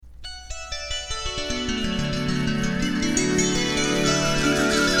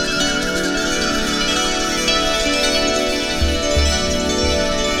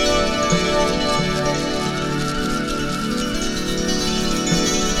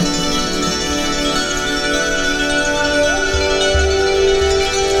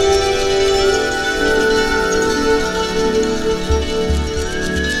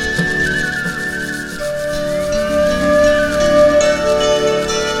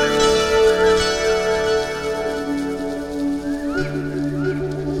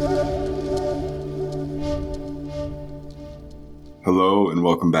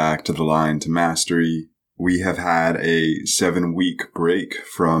back to the Line to Mastery. We have had a 7-week break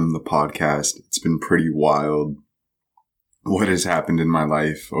from the podcast. It's been pretty wild what has happened in my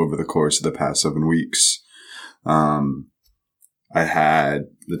life over the course of the past 7 weeks. I had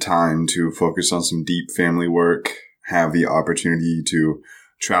the time to focus on some deep family work, have the opportunity to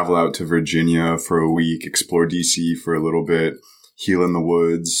travel out to Virginia for a week, explore DC for a little bit, heal in the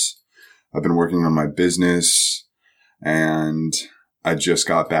woods. I've been working on my business, and I just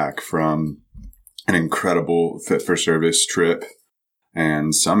got back from an incredible Fit for Service trip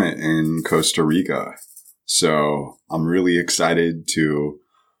and summit in Costa Rica. So I'm really excited to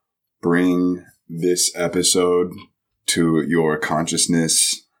bring this episode to your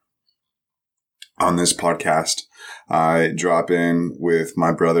consciousness on this podcast. I drop in with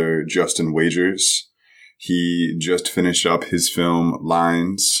my brother, Justin Wagers. He just finished up his film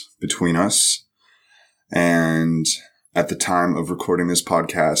Lines Between Us. And at the time of recording this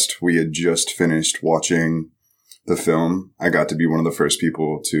podcast, we had just finished watching the film. I got to be one of the first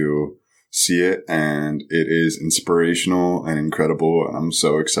people to see it, and it is inspirational and incredible. And I'm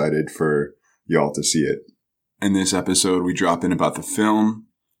so excited for y'all to see it. In this episode, we drop in about the film,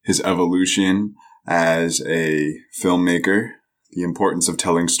 his evolution as a filmmaker, the importance of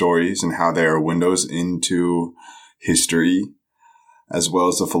telling stories and how they are windows into history, as well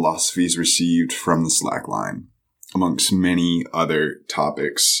as the philosophies received from the SLACKLINE, amongst many other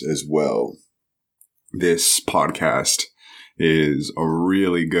topics as well. This podcast is a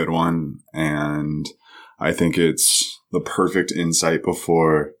really good one, and I think it's the perfect insight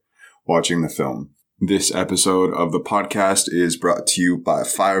before watching the film. This episode of the podcast is brought to you by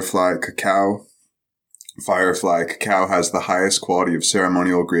Firefly Cacao. Firefly Cacao has the highest quality of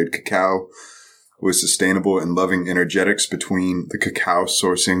ceremonial grade cacao with sustainable and loving energetics between the cacao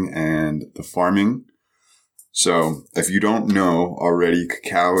sourcing and the farming. So if you don't know already,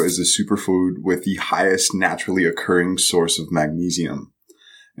 cacao is a superfood with the highest naturally occurring source of magnesium.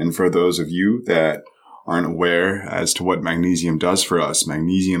 And for those of you that aren't aware as to what magnesium does for us,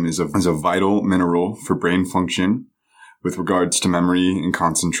 magnesium is a vital mineral for brain function with regards to memory and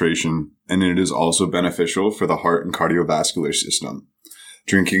concentration, and it is also beneficial for the heart and cardiovascular system.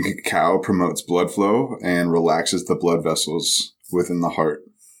 Drinking cacao promotes blood flow and relaxes the blood vessels within the heart.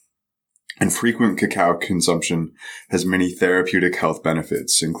 And frequent cacao consumption has many therapeutic health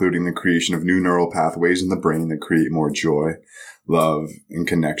benefits, including the creation of new neural pathways in the brain that create more joy, love, and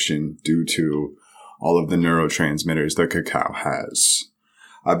connection due to all of the neurotransmitters that cacao has.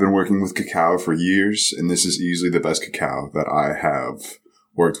 I've been working with cacao for years, and this is easily the best cacao that I have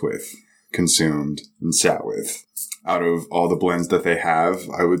worked with, consumed, and sat with. Out of all the blends that they have,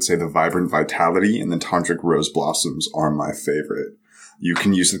 I would say the Vibrant Vitality and the Tantric Rose Blossoms are my favorite. You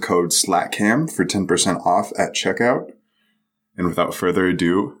can use the code SLACKCAM for 10% off at checkout. And without further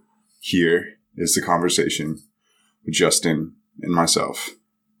ado, here is the conversation with Justin and myself.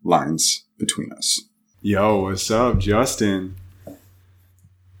 Lines Between Us. Yo, what's up, Justin?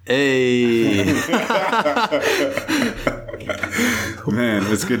 Hey. Man,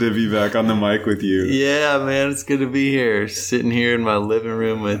 it's good to be back on the mic with you. Yeah, man, it's good to be here. Sitting here in my living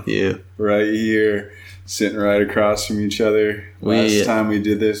room with you. Right here. Sitting right across from each other. Last time we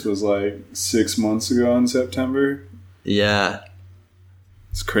did this was like 6 months ago in September. Yeah.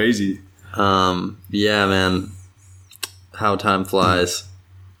 It's crazy. Yeah, man. How time flies.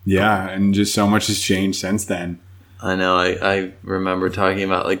 Yeah, and just so much has changed since then. I know. I remember talking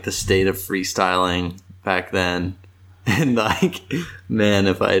about like the state of freestyling back then. And like, man,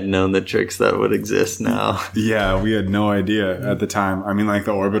 if I had known the tricks that would exist now. Yeah, we had no idea at the time. I mean, like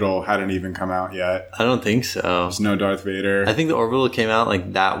the Orbital hadn't even come out yet. I don't think so. There's no Darth Vader. I think the Orbital came out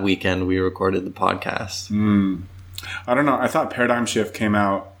like that weekend we recorded the podcast. I don't know. I thought Paradigm Shift came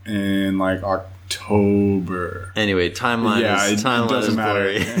out in like October. Anyway, timeline doesn't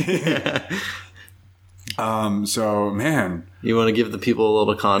matter. Blurry. So, man. You want to give the people a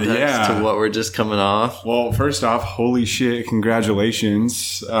little context to what we're just coming off? Well, first off, holy shit,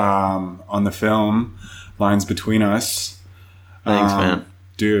 congratulations on the film, Lines Between Us. Thanks, man.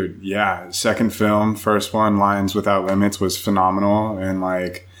 Dude, yeah. Second film, first one, Lines Without Limits, was phenomenal. And,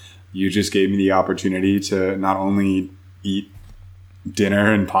 like, you just gave me the opportunity to not only eat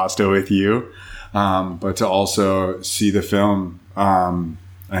dinner and pasta with you, but to also see the film.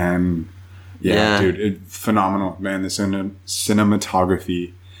 And... Yeah, dude, phenomenal, man. The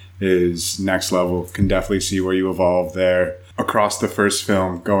cinematography is next level. Can definitely see where you evolved there. Across the first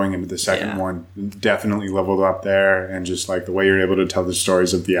film, going into the second one, definitely leveled up there. And just like the way you're able to tell the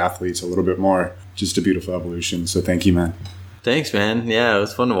stories of the athletes a little bit more, just a beautiful evolution. So thank you, man. Thanks, man. Yeah, it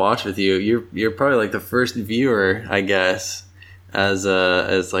was fun to watch with you. You're probably like the first viewer, I guess. as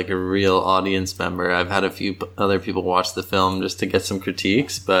like a real audience member. I've had a few other people watch the film just to get some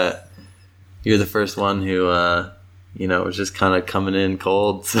critiques, but you're the first one who was just kind of coming in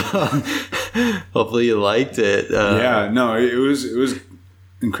cold. So hopefully you liked it. It was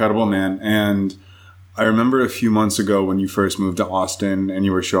incredible, man. And I remember a few months ago when you first moved to Austin and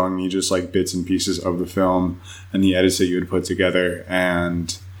you were showing me just like bits and pieces of the film and the edits that you had put together.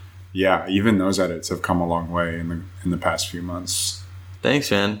 And yeah, even those edits have come a long way in the past few months. Thanks,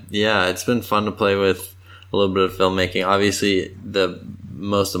 man. Yeah, it's been fun to play with a little bit of filmmaking. Obviously,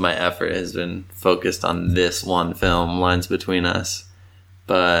 most of my effort has been focused on this one film, Lines Between Us.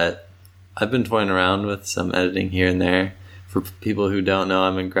 But I've been toying around with some editing here and there. For people who don't know,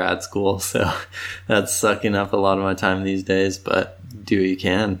 I'm in grad school, so that's sucking up a lot of my time these days, but do what you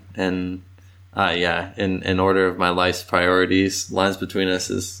can. And in order of my life's priorities, Lines Between Us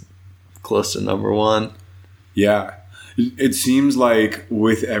is close to number one. Yeah. It seems like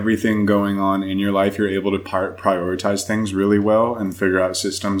with everything going on in your life, you're able to prioritize things really well and figure out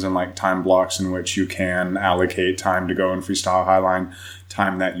systems and like time blocks in which you can allocate time to go and freestyle highline,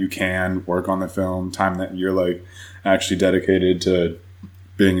 time that you can work on the film, time that you're like actually dedicated to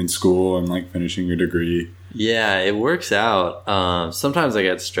being in school and like finishing your degree. Yeah, it works out. Sometimes I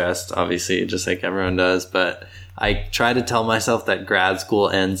get stressed, obviously, just like everyone does, but I try to tell myself that grad school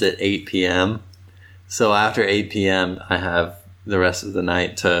ends at 8 p.m. So after 8 p.m., I have the rest of the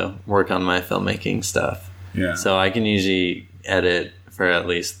night to work on my filmmaking stuff. Yeah. So I can usually edit for at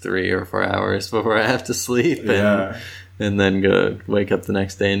least 3 or 4 hours before I have to sleep and then go wake up the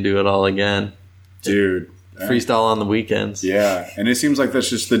next day and do it all again. Dude. Freestyle on the weekends. Yeah. And it seems like that's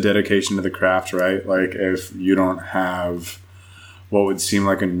just the dedication to the craft, right? Like if you don't have what would seem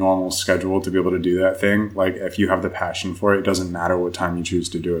like a normal schedule to be able to do that thing, like if you have the passion for it, it doesn't matter what time you choose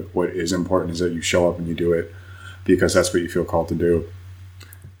to do it. What is important is that you show up and you do it because that's what you feel called to do.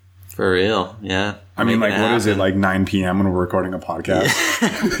 For real, yeah. I mean, like, what is it, like 9 p.m. when we're recording a podcast?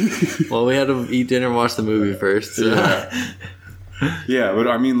 Yeah. Well, we had to eat dinner and watch the movie first. So. Yeah. Yeah, but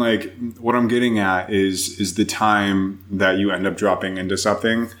I mean, like, what I'm getting at is the time that you end up dropping into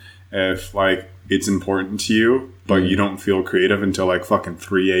something. If, like, it's important to you, but you don't feel creative until, like, fucking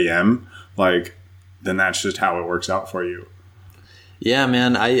 3 a.m., like, then that's just how it works out for you. Yeah,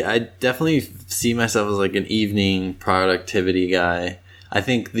 man, I definitely see myself as, like, an evening productivity guy. I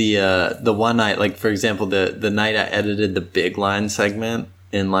think the one night, like, for example, the night I edited the Big Line segment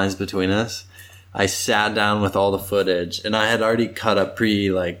in Lines Between Us, I sat down with all the footage, and I had already cut up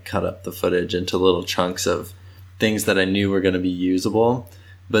the footage into little chunks of things that I knew were going to be usable.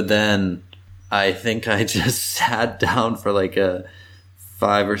 But then I think I just sat down for like a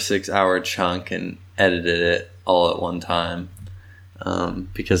 5 or 6 hour chunk and edited it all at one time.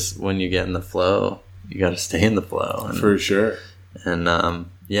 Because when you get in the flow, you got to stay in the flow. And, for sure. And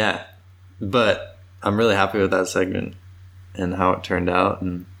yeah, but I'm really happy with that segment and how it turned out.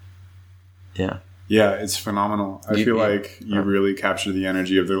 And yeah, it's phenomenal. I feel like you really captured the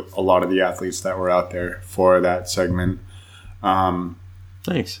energy of a lot of the athletes that were out there for that segment.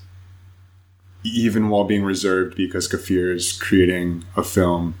 Thanks. Even while being reserved because Kafir is creating a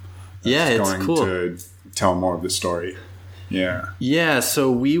film that's going cool. to tell more of the story. Yeah,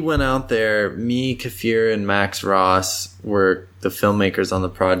 so we went out there, me, Kafir, and Max Ross were the filmmakers on the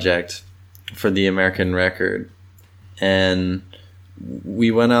project for the American Record. And we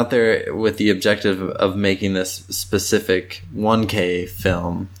went out there with the objective of making this specific 1K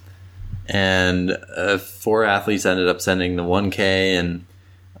film. And 4 athletes ended up sending the 1K,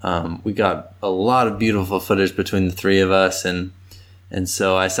 and we got a lot of beautiful footage between the 3 of us. And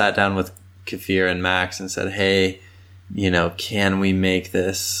so I sat down with Kafir and Max and said, hey, can we make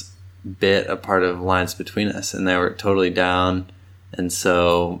this bit a part of Lines Between Us? And they were totally down. And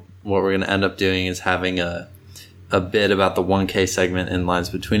so what we're going to end up doing is having a bit about the 1K segment in Lines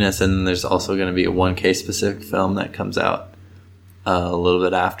Between Us, and then there's also going to be a 1K specific film that comes out a little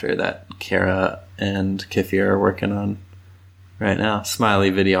bit after that Kara and Kafir are working on right now.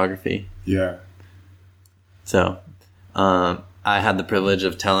 Smiley videography. Yeah. So I had the privilege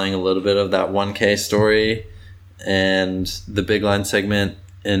of telling a little bit of that 1K story, and the Big Line segment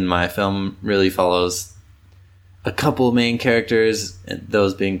in my film really follows a couple main characters,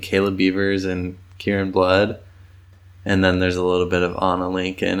 those being Caleb Beavers and Kieran Blood. And then there's a little bit of Anna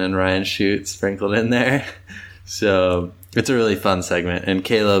Lincoln and Ryan Shute sprinkled in there. So it's a really fun segment. And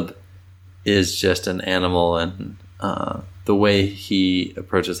Caleb is just an animal, and the way he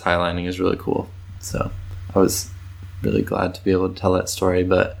approaches highlining is really cool. So I was really glad to be able to tell that story,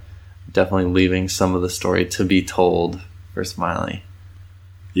 but definitely leaving some of the story to be told for Smiley.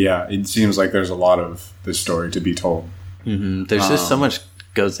 Yeah, it seems like there's a lot of this story to be told. There's just so much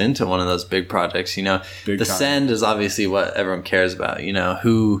goes into one of those big projects, you know. Big the time. send is obviously what everyone cares about, you know,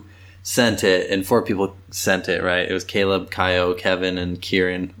 who sent it, and 4 people sent it, right? It was Caleb, Kaio, Kevin, and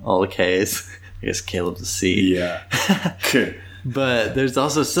Kieran, all the K's. I guess Caleb's a C. Yeah. But there's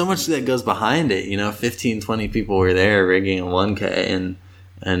also so much that goes behind it, you know. 15, 20 people were there rigging a 1K,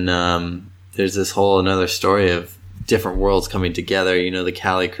 and there's this whole another story of different worlds coming together, you know, the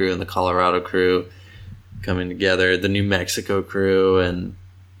Cali crew and the Colorado crew coming together, the New Mexico crew, and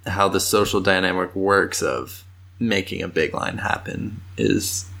how the social dynamic works of making a big line happen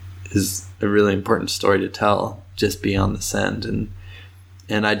is a really important story to tell just beyond the send.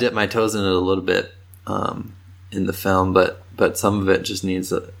 And I dip my toes in it a little bit in the film, but some of it just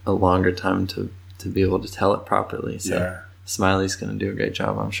needs a longer time to be able to tell it properly. So Yeah. Smiley's going to do a great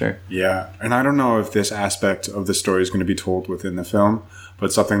job, I'm sure. Yeah. And I don't know if this aspect of the story is going to be told within the film,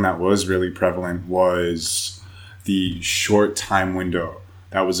 but something that was really prevalent was the short time window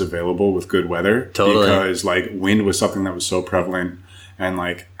that was available with good weather. Totally. Because like wind was something that was so prevalent, and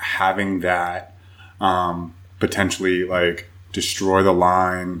like having that potentially like destroy the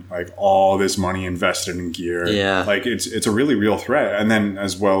line, like all this money invested in gear. Yeah. Like it's a really real threat. And then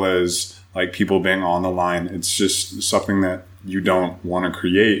as well as like people being on the line, it's just something that you don't want to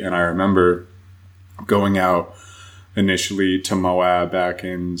create. And I remember going out initially to Moab back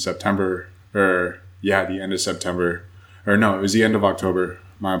in September, the end of September, or no, it was the end of October.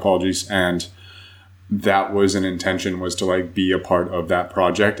 My apologies. And that was an intention, was to like be a part of that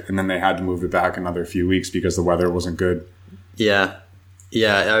project. And then they had to move it back another few weeks because the weather wasn't good. Yeah.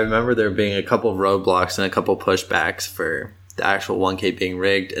 Yeah, I remember there being a couple of roadblocks and a couple of pushbacks for the actual 1K being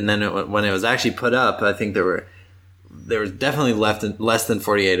rigged. And then when it was actually put up, I think there was definitely less than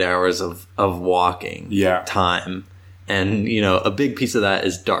 48 hours of walking time. And, you know, a big piece of that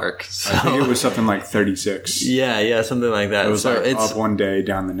is dark. So. I think it was something like 36. Yeah, something like that. It was so like it's up one day,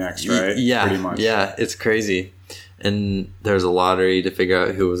 down the next, right? Yeah, pretty much. Yeah, it's crazy. And there's a lottery to figure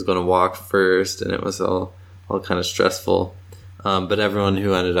out who was going to walk first, and it was all kind of stressful. But everyone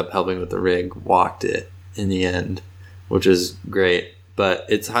who ended up helping with the rig walked it in the end, which is great. But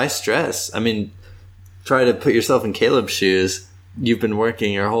it's high stress. I mean, try to put yourself in Caleb's shoes. You've been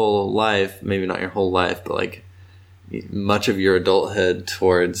working your whole life, maybe not your whole life, but like much of your adulthood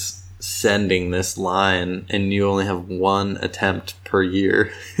towards sending this line, and you only have one attempt per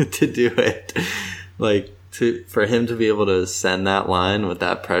year to do it. Like for him to be able to send that line with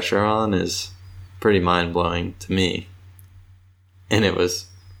that pressure on is pretty mind-blowing to me. And it was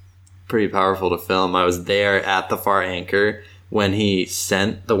pretty powerful to film. I was there at the far anchor when he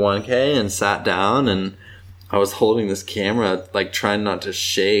sent the 1K and sat down, and I was holding this camera, like trying not to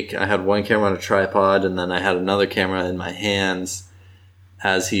shake. I had one camera on a tripod, and then I had another camera in my hands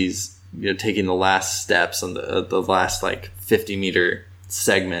as he's, you know, taking the last steps on the last like 50-meter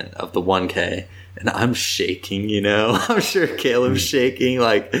segment of the 1K. And I'm shaking, you know. I'm sure Caleb's shaking,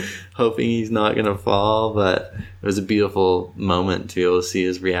 like hoping he's not going to fall. But it was a beautiful moment to be able to see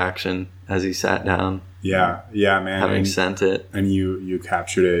his reaction as he sat down. Yeah, man. Having sent it. And you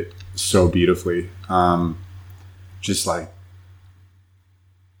captured it so beautifully. Just like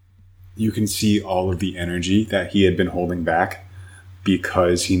you can see all of the energy that he had been holding back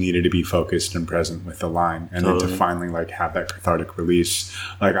because he needed to be focused and present with the line. And then to finally like have that cathartic release.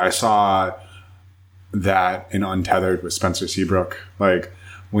 Like I saw that in Untethered with Spencer Seabrook, like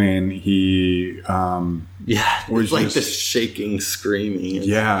when he it's like this shaking, screaming.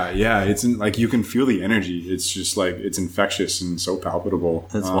 Yeah, it's like you can feel the energy. It's just like it's infectious and so palpable.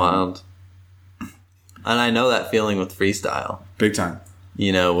 It's wild. And I know that feeling with freestyle, big time.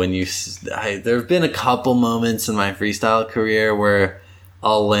 You know, when there have been a couple moments in my freestyle career where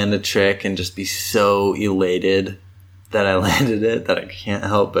I'll land a trick and just be so elated that I landed it that I can't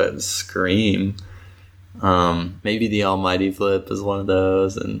help but scream. Maybe the Almighty Flip is one of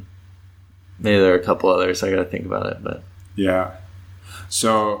those, and maybe there are a couple others. I gotta think about it, but yeah.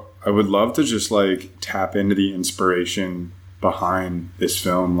 So I would love to just like tap into the inspiration behind this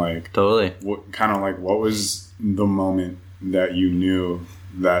film. Like, totally. What was the moment that you knew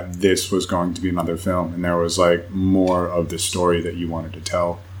that this was going to be another film, and there was like more of the story that you wanted to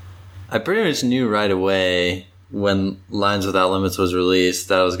tell? I pretty much knew right away when Lines Without Limits was released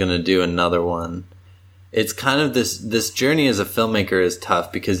that I was going to do another one. It's kind of this journey as a filmmaker is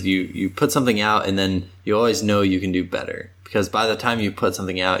tough because you put something out and then you always know you can do better, because by the time you put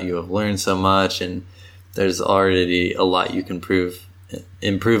something out, you have learned so much and there's already a lot you can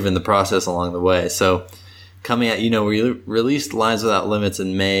improve in the process along the way. So coming at, we released Lines Without Limits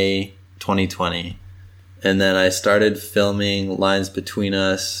in May 2020. And then I started filming Lines Between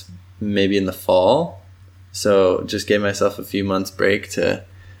Us maybe in the fall So just gave myself a few months break to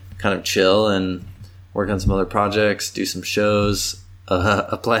kind of chill and work on some other projects, do some shows,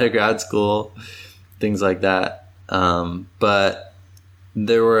 apply to grad school, things like that. But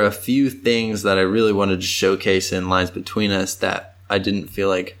there were a few things that I really wanted to showcase in Lines Between Us that I didn't feel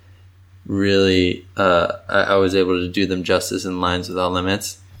like really I was able to do them justice in Lines Without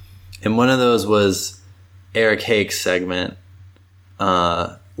Limits. And one of those was Eric Hake's segment,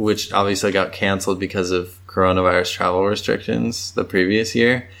 which obviously got canceled because of coronavirus travel restrictions the previous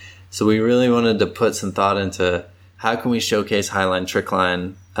year. So we really wanted to put some thought into how can we showcase highline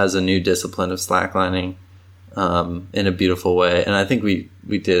trickline as a new discipline of slacklining in a beautiful way. And I think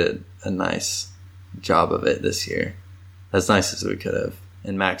we did a nice job of it this year, as nice as we could have.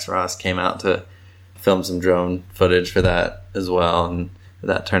 And Max Ross came out to film some drone footage for that as well, and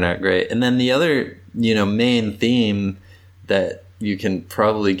that turned out great. And then the other, main theme that you can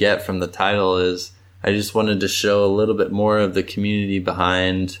probably get from the title is I just wanted to show a little bit more of the community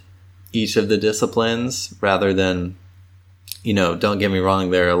behind each of the disciplines rather than, don't get me wrong,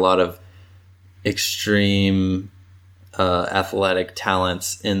 there are a lot of extreme athletic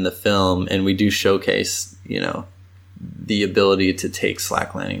talents in the film, and we do showcase, the ability to take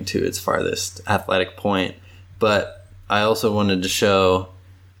slacklining to its farthest athletic point. But I also wanted to show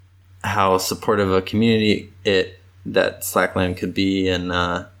how supportive a community that slackline could be, and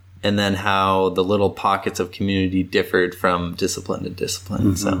then how the little pockets of community differed from discipline to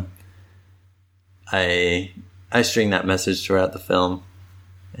discipline. Mm-hmm. So I string that message throughout the film,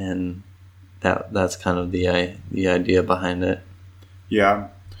 and that's kind of the idea behind it.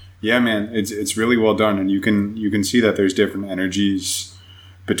 Yeah, man, it's really well done, and you can see that there's different energies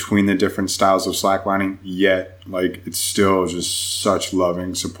between the different styles of slacklining. Yet, like, it's still just such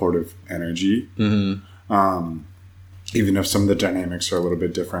loving, supportive energy. Mm-hmm. Even if some of the dynamics are a little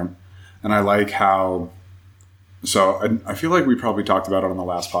bit different, and I like how. So I feel like we probably talked about it on the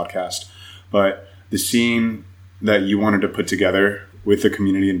last podcast, but the scene that you wanted to put together with the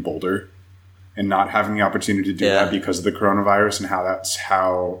community in Boulder, and not having the opportunity to do that because of the coronavirus, and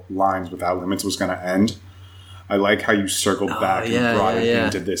how Lines Without Limits was going to end. I like how you circled back and brought it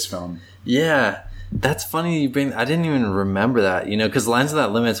into this film. Yeah, that's funny. I didn't even remember that, because Lines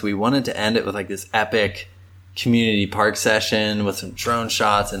Without Limits, we wanted to end it with like this epic community park session with some drone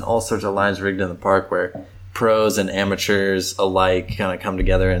shots and all sorts of lines rigged in the park where pros and amateurs alike kind of come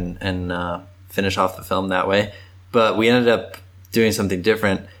together and finish off the film that way. But we ended up doing something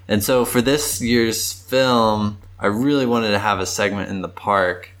different. And so for this year's film, I really wanted to have a segment in the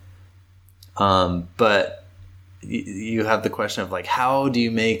park. But you have the question of like, how do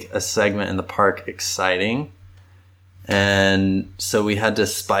you make a segment in the park exciting? And so we had to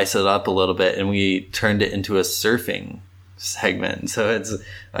spice it up a little bit, and we turned it into a surfing segment. So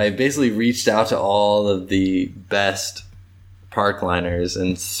I basically reached out to all of the best parkliners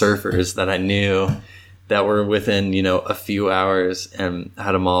and surfers that I knew that were within, a few hours, and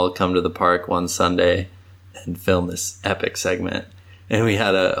had them all come to the park one Sunday and film this epic segment. And we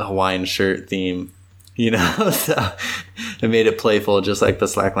had a Hawaiian shirt theme, so I made it playful, just like the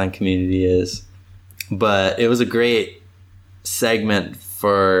slackline community is. But it was a great segment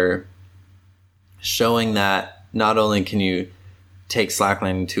for showing that not only can you take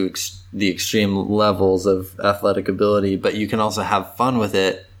slacklining to the extreme levels of athletic ability, but you can also have fun with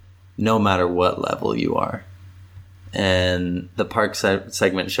it no matter what level you are. And the park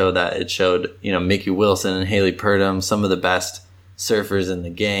segment showed that. It showed, Mickey Wilson and Haley Purdom, some of the best surfers in the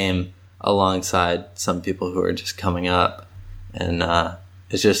game, alongside some people who are just coming up. And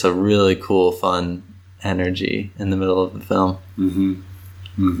it's just a really cool, fun energy in the middle of the film. Mm-hmm.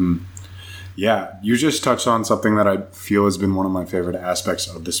 Mm-hmm. Yeah, you just touched on something that I feel has been one of my favorite aspects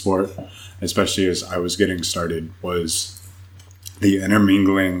of the sport, especially as I was getting started, was the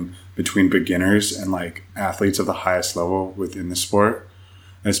intermingling between beginners and like athletes of the highest level within the sport,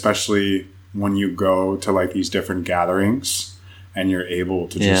 especially when you go to like these different gatherings and you're able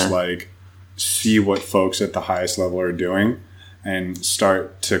to just like see what folks at the highest level are doing and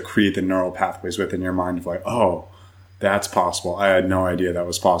start to create the neural pathways within your mind of like, oh, that's possible. I had no idea that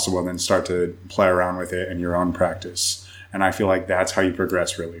was possible. And then start to play around with it in your own practice. And I feel like that's how you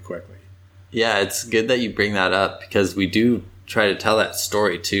progress really quickly. Yeah, it's good that you bring that up, because we do try to tell that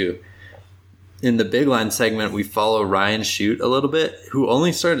story too. In the big line segment, we follow Ryan Shute a little bit, who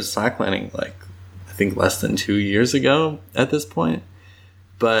only started slacklining like, I think, less than 2 years ago at this point.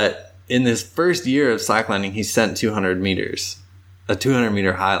 But in his first year of slacklining, he sent 200 meters, a 200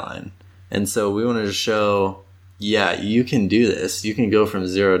 meter high line. And so we wanted to show, you can do this. You can go from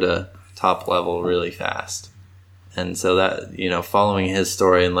zero to top level really fast. And so that, following his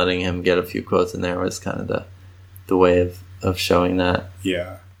story and letting him get a few quotes in there was kind of the way of showing that.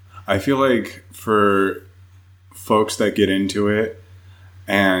 Yeah. I feel like for folks that get into it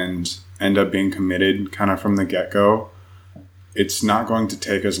and end up being committed kind of from the get-go, it's not going to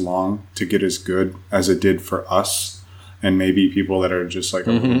take as long to get as good as it did for us and maybe people that are just like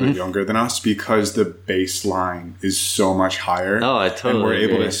a little bit younger than us, because the baseline is so much higher. Oh, I totally And we're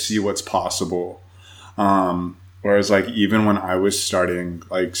agree. able to see what's possible. Whereas like even when I was starting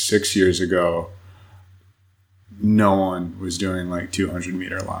like 6 years ago, no one was doing like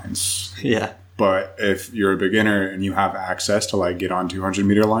 200-meter lines. Yeah. But if you're a beginner and you have access to like get on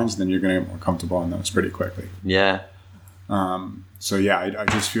 200-meter lines, then you're going to get more comfortable on those pretty quickly. Yeah. So yeah, I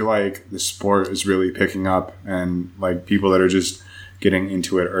just feel like the sport is really picking up, and like people that are just getting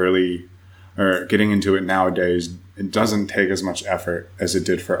into it early or getting into it nowadays, it doesn't take as much effort as it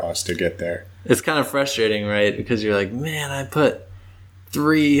did for us to get there. It's kind of frustrating, right? Because you're like, man, I put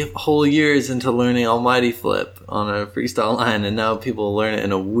 3 whole years into learning Almighty Flip on a freestyle line, and now people learn it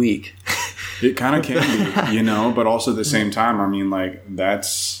in a week. It kind of can be, but also at the same time, I mean, like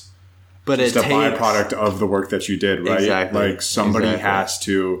that's just a byproduct of the work that you did, right? Exactly. Like somebody has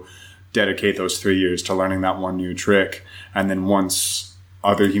to dedicate those 3 years to learning that one new trick, and then once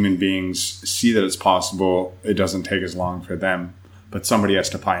other human beings see that it's possible, it doesn't take as long for them, but somebody has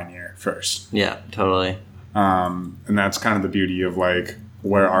to pioneer first. Yeah, totally. And that's kind of the beauty of like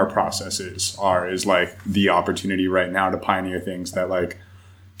where our processes is like the opportunity right now to pioneer things that like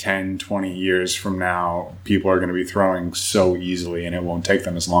 10, 20 years from now, people are going to be throwing so easily, and it won't take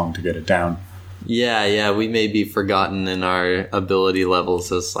them as long to get it down. Yeah, we may be forgotten in our ability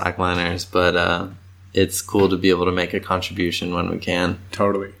levels as slackliners, but it's cool to be able to make a contribution when we can.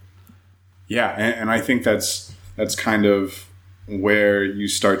 Totally. Yeah, and I think that's kind of where you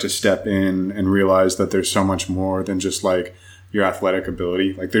start to step in and realize that there's so much more than just like your athletic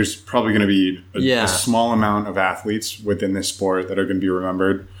ability. Like there's probably going to be a small amount of athletes within this sport that are going to be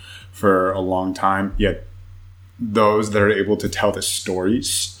remembered for a long time. Yet those that are able to tell the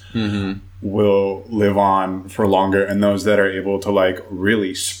stories will live on for longer. And those that are able to like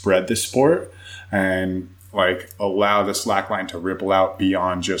really spread the sport and like allow the slackline to ripple out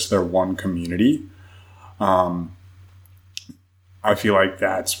beyond just their one community. I feel like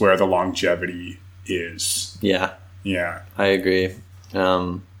that's where the longevity is. Yeah. Yeah. I agree.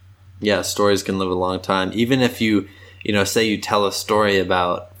 Stories can live a long time. Even if you say you tell a story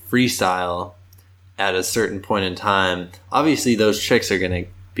about freestyle at a certain point in time, obviously those tricks are going to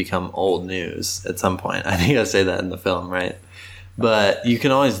become old news at some point. I think I say that in the film, right? But you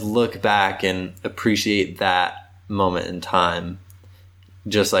can always look back and appreciate that moment in time.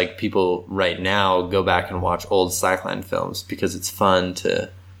 Just like people right now go back and watch old slackline films because it's fun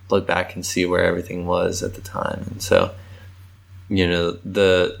to look back and see where everything was at the time. And so,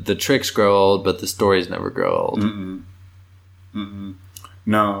 the tricks grow old, but the stories never grow old.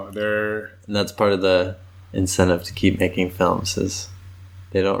 No, and that's part of the incentive to keep making films is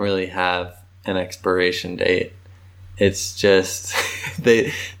they don't really have an expiration date. It's just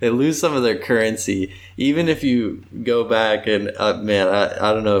they lose some of their currency. Even if you go back and I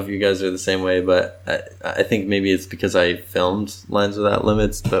don't know if you guys are the same way, but I think maybe it's because I filmed Lines Without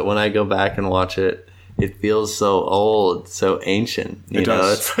Limits. But when I go back and watch it, it feels so old, so ancient. You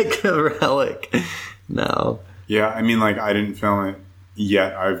know, it's like a relic now. Yeah, I mean, like I didn't film it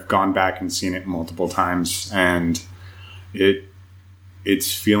yet. I've gone back and seen it multiple times, and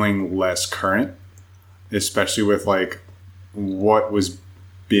it's feeling less current. Especially with like what was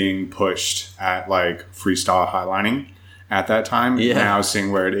being pushed at like freestyle highlining at that time. Yeah. Now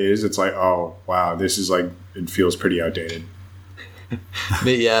seeing where it is, it's like, oh wow, this is like, it feels pretty outdated.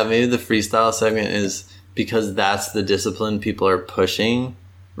 But yeah, maybe the freestyle segment is because that's the discipline people are pushing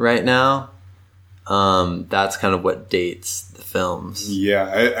right now. That's kind of what dates the films. Yeah,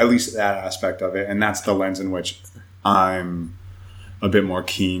 at least that aspect of it, and that's the lens in which I'm a bit more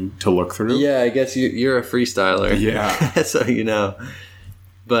keen to look through. Yeah, I guess you're a freestyler. Yeah. So,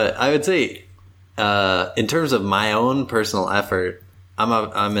 but I would say, in terms of my own personal effort,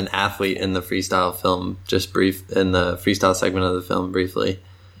 I'm an athlete in the freestyle film, in the freestyle segment of the film briefly.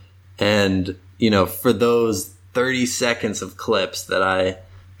 And, for those 30 seconds of clips that I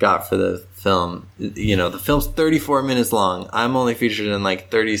got for the film, the film's 34 minutes long. I'm only featured in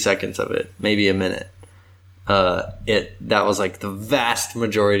like 30 seconds of it, maybe a minute. That was like the vast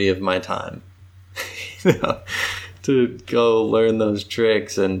majority of my time to go learn those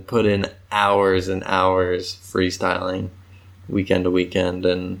tricks and put in hours and hours freestyling weekend to weekend.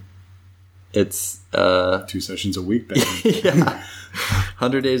 And it's 2 sessions a week, baby. Yeah,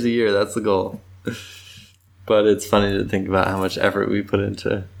 100 days a year. That's the goal. But it's funny to think about how much effort we put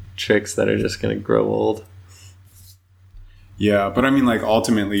into tricks that are just going to grow old. Yeah, but I mean, like,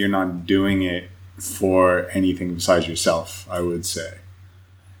 ultimately, you're not doing it for anything besides yourself, I would say.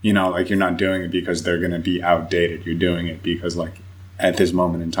 You know, like, you're not doing it because they're going to be outdated. You're doing it because, like, at this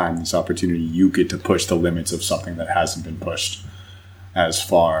moment in time, this opportunity, you get to push the limits of something that hasn't been pushed as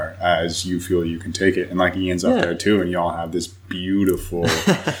far as you feel you can take it. And, like, Ian's up there, too, and y'all have this beautiful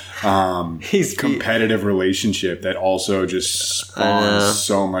competitive relationship that also just spawns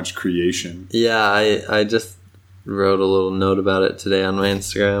so much creation. Yeah, I just wrote a little note about it today on my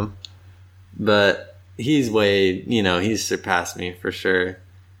Instagram. But he's he's surpassed me for sure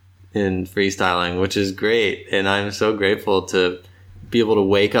in freestyling, which is great. And I'm so grateful to be able to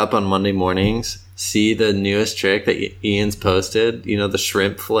wake up on Monday mornings, see the newest trick that Ian's posted, the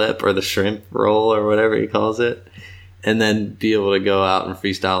shrimp flip or the shrimp roll or whatever he calls it, and then be able to go out and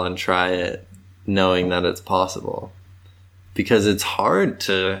freestyle and try it knowing that it's possible. Because it's hard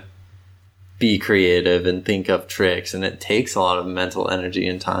to be creative and think of tricks, and it takes a lot of mental energy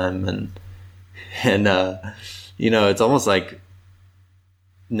and time, and it's almost like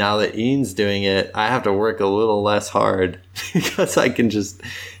now that Ian's doing it, I have to work a little less hard because I can just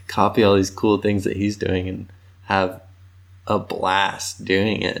copy all these cool things that he's doing and have a blast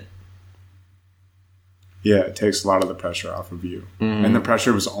doing it. Yeah, it takes a lot of the pressure off of you. Mm-hmm. And the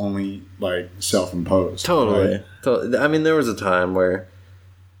pressure was only, like, self-imposed. Totally. Right? I mean, there was a time where,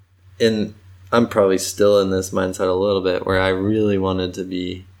 and I'm probably still in this mindset a little bit, where I really wanted to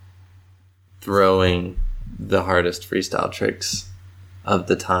be throwing the hardest freestyle tricks of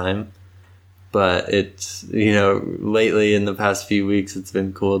the time. But it's, lately in the past few weeks, it's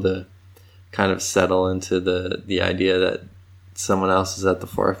been cool to kind of settle into the idea that someone else is at the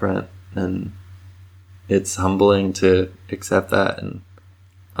forefront, and it's humbling to accept that. And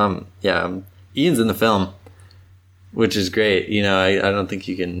Ian's in the film, which is great. I don't think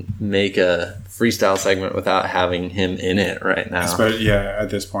you can make a freestyle segment without having him in it right now. Especially, at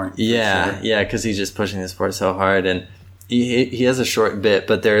this point. Yeah, sure. Yeah, because he's just pushing the sport so hard. And he has a short bit,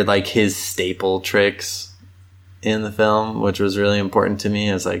 but they're like his staple tricks in the film, which was really important to me.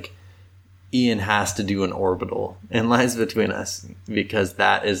 It's like, Ian has to do an orbital in Lines Between Us, because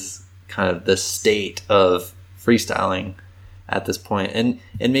that is kind of the state of freestyling at this point. And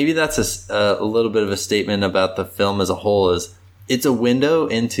maybe that's a little bit of a statement about the film as a whole. Is it's a window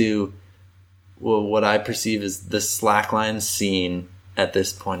into what I perceive as the slackline scene at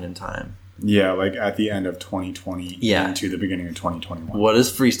this point in time. Yeah, like at the end of 2020 into the beginning of 2021. What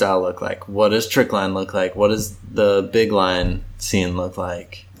does freestyle look like? What does trick line look like? What does the big line scene look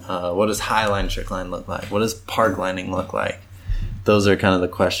like? What does high line trick line look like? What does park lining look like? Those are kind of the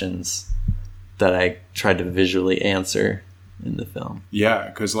questions that I tried to visually answer in the film. Yeah,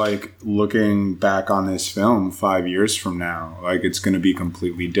 because like looking back on this film 5 years from now, like it's going to be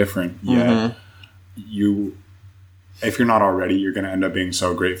completely different. Yet if you're not already, you're going to end up being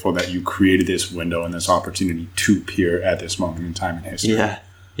so grateful that you created this window and this opportunity to appear at this moment in time in history.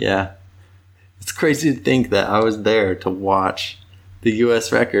 Yeah. It's crazy to think that I was there to watch the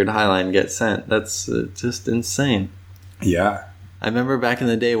U.S. record Highline get sent. That's just insane. Yeah. I remember back in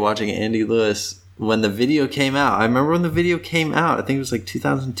the day watching Andy Lewis when the video came out. I remember when the video came out. I think it was like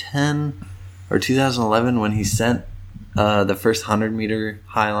 2010 or 2011 when he sent the first 100-meter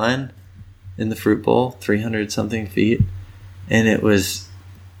Highline in the Fruit Bowl, 300 something feet, and it was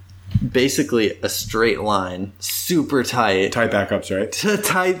basically a straight line, super tight backups, right?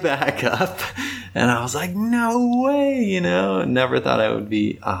 Tight backup, and I was like, no way, never thought I would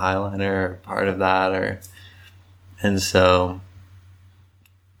be a Highliner or part of that, and so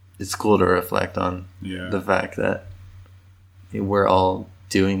it's cool to reflect on the fact that we're all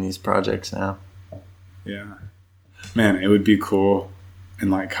doing these projects now. Yeah, man, it would be cool and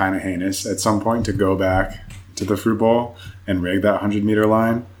like kind of heinous at some point to go back to the Fruit Bowl and rig that 100-meter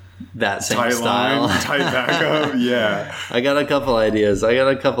line. That same tight style. Line, tight backup. Yeah. I got a couple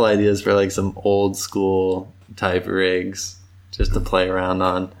ideas for like some old school type rigs just to play around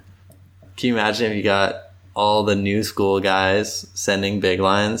on. Can you imagine if you got all the new school guys sending big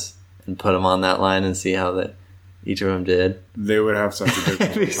lines and put them on that line and see how each of them did? They would have such a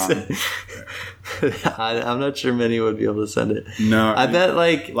big time. I'm not sure many would be able to send it. No, I bet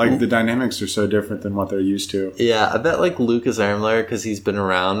like the dynamics are so different than what they're used to. Yeah, I bet like Lucas Ermler, because he's been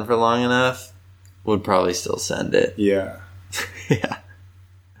around for long enough, would probably still send it. Yeah. Yeah.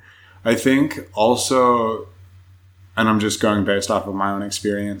 I think also, and I'm just going based off of my own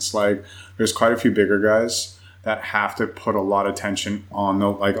experience, like there's quite a few bigger guys that have to put a lot of tension on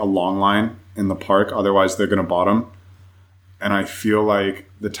a long line in the park, otherwise they're going to bottom. And I feel like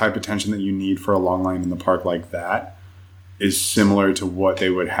the type of tension that you need for a long line in the park like that is similar to what they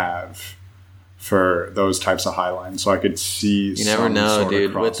would have for those types of high lines. So I could see you never know,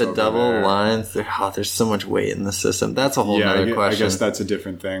 dude. With the double lines, there's so much weight in the system. That's a whole nother question. I guess that's a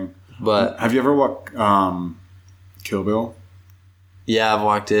different thing. But have you ever walked Kill Bill? Yeah, I've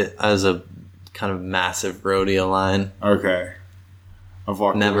walked it as a kind of massive rodeo line. Okay. I've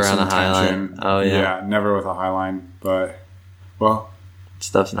walked never on a high line. Oh, yeah. Yeah, never with a high line. But, well...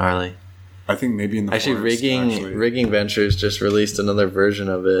 Stuff's gnarly. I think maybe in the Rigging Ventures just released another version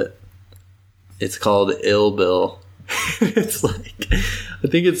of it. It's called Ill Bill. It's like... I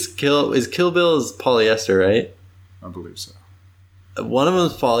think it's Kill Bill is polyester, right? I believe so. One of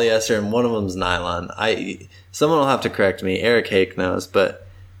them's polyester and one of them's nylon. Someone will have to correct me. Eric Hake knows, but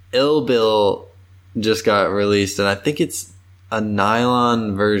Ill Bill just got released, and I think it's a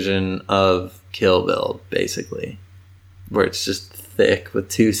nylon version of Kill Bill, basically, where it's just thick with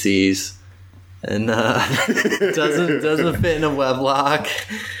 2 C's and doesn't fit in a web lock.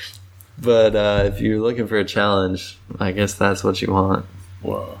 But if you're looking for a challenge, I guess that's what you want.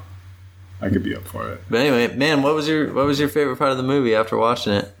 Whoa. I could be up for it. But anyway, man, what was your favorite part of the movie after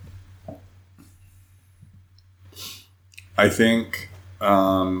watching it? I think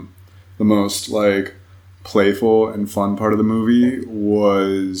the most like playful and fun part of the movie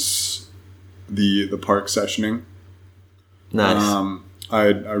was the park sessioning. Nice. I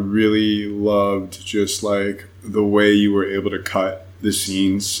really loved just like the way you were able to cut the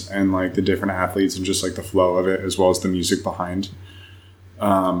scenes and like the different athletes and just like the flow of it as well as the music behind.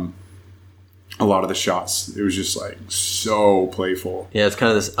 A lot of the shots, it was just like so playful. Yeah, it's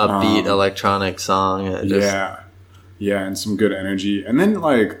kind of this upbeat electronic song. Yeah, and some good energy. And then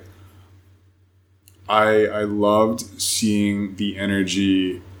like I loved seeing the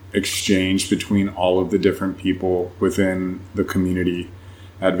energy exchange between all of the different people within the community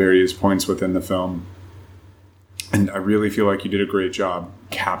at various points within the film. And I really feel like you did a great job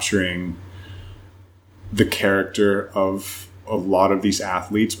capturing the character of a lot of these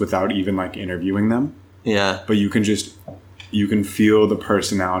athletes without even like interviewing them. Yeah. But you can feel the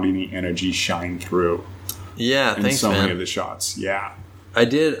personality and the energy shine through. Yeah, in thanks, so man. many of the shots. Yeah. I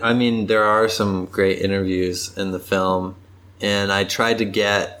did. I mean, there are some great interviews in the film, and I tried to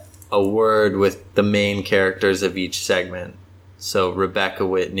get a word with the main characters of each segment. So Rebecca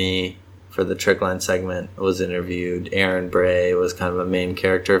Whitney for the Trickline segment was interviewed. Aaron Bray was kind of a main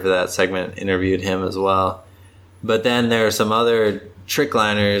character for that segment, interviewed him as well. But then there are some other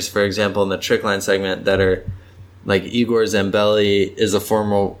Trickliners, for example, in the Trickline segment that are like Igor Zambelli is a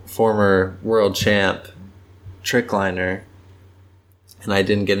former world champ Trickliner, and I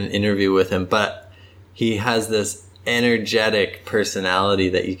didn't get an interview with him, but he has this energetic personality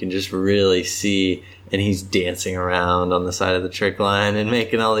that you can just really see, and he's dancing around on the side of the trick line and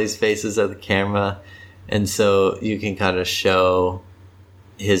making all these faces at the camera, and so you can kind of show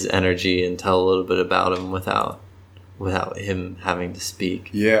his energy and tell a little bit about him without him having to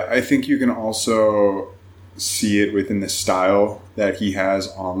speak. Yeah, I think you can also see it within the style that he has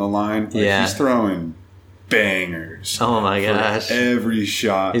on the line. Like, he's throwing bangers. Oh my gosh. Every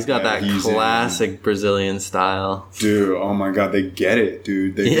shot. He's got that classic Brazilian style. Dude, oh my god, they get it,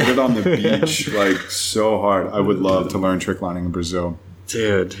 dude. They get it on the beach like so hard. I would love to learn trick lining in Brazil.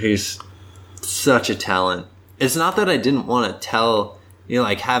 Dude, he's such a talent. It's not that I didn't want to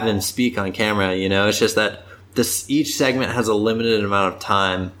have him speak on camera, it's just that each segment has a limited amount of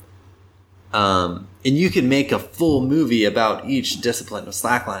time. And you can make a full movie about each discipline of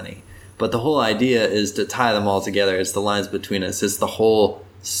slacklining. But the whole idea is to tie them all together. It's the lines between us. It's the whole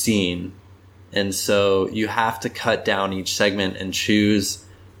scene. And so you have to cut down each segment and choose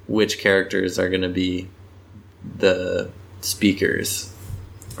which characters are going to be the speakers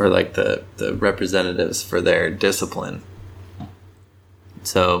or like the representatives for their discipline.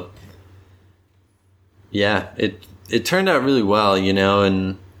 So, yeah, it turned out really well,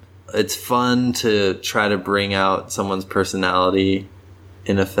 and it's fun to try to bring out someone's personality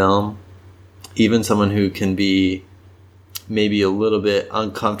in a film. Even someone who can be maybe a little bit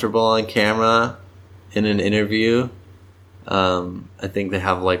uncomfortable on camera in an interview. I think they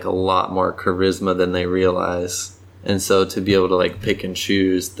have like a lot more charisma than they realize. And so to be able to like pick and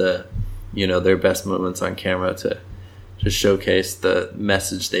choose their best moments on camera to showcase the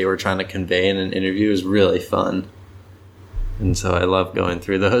message they were trying to convey in an interview is really fun. And so I love going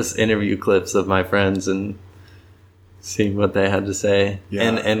through those interview clips of my friends and seeing what they had to say,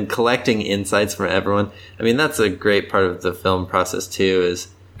 and collecting insights from everyone. I mean, that's a great part of the film process too, is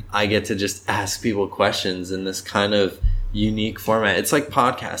I get to just ask people questions in this kind of unique format. It's like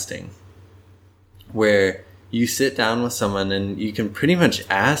podcasting, where you sit down with someone and you can pretty much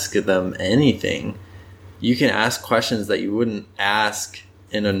ask them anything. You can ask questions that you wouldn't ask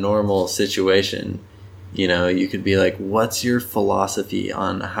in a normal situation. You know, you could be like, what's your philosophy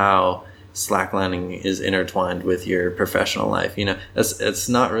on how slacklining is intertwined with your professional life? You know, it's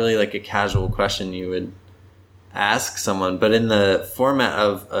not really like a casual question you would ask someone, but in the format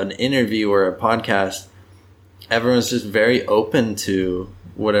of an interview or a podcast, everyone's just very open to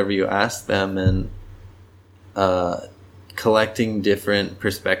whatever you ask them, and collecting different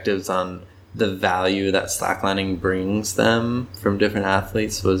perspectives on the value that slacklining brings them from different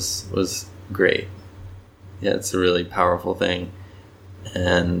athletes was great. Yeah, it's a really powerful thing.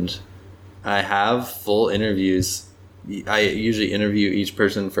 And I have full interviews. I usually interview each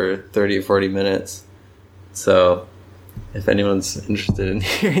person for 30 or 40 minutes. So if anyone's interested in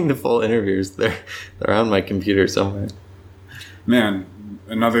hearing the full interviews, they're on my computer somewhere. Man,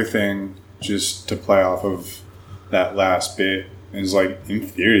 another thing, just to play off of that last bit, is like, in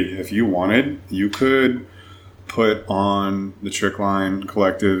theory, if you wanted, you could put on the SLACKLINE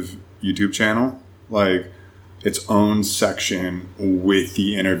Collective YouTube channel like its own section with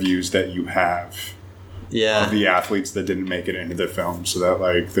the interviews that you have of the athletes that didn't make it into the film, so that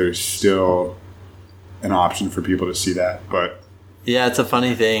like there's still an option for people to see that. But yeah, it's a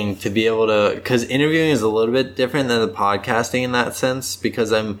funny thing to be able to, because interviewing is a little bit different than the podcasting in that sense,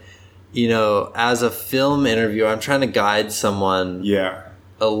 because I'm, you know, as a film interviewer, I'm trying to guide someone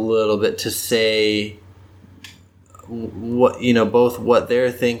a little bit to say what, you know, both what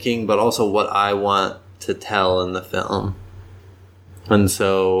they're thinking, but also what I want to tell in the film. And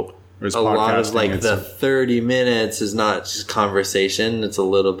so a lot of like the 30 minutes is not just conversation. It's a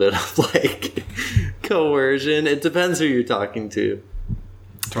little bit of like coercion. It depends who you're talking to.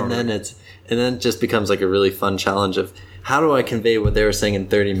 Totally. And then it just becomes like a really fun challenge of how do I convey what they were saying in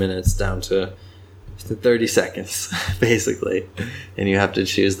 30 minutes down to 30 seconds, basically. And you have to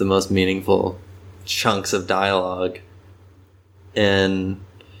choose the most meaningful chunks of dialogue. And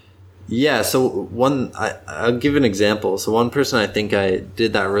yeah, so I'll give an example. So one person I think I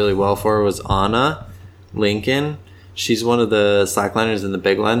did that really well for was Anna Lincoln. She's one of the slackliners in the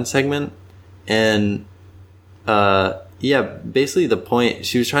Big Line segment. And basically the point,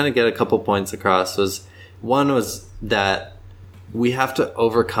 she was trying to get a couple points across, was that we have to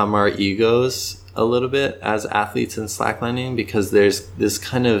overcome our egos a little bit as athletes in slacklining, because there's this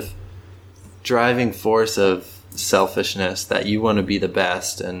kind of driving force of selfishness that you want to be the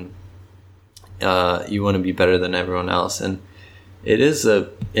best and you want to be better than everyone else. And it is a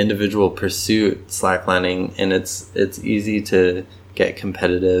individual pursuit, slacklining, and it's easy to get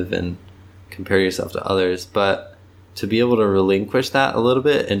competitive and compare yourself to others, but to be able to relinquish that a little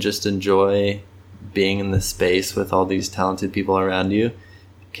bit and just enjoy being in the space with all these talented people around you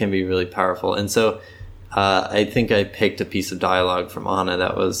can be really powerful. And so I think I picked a piece of dialogue from Anna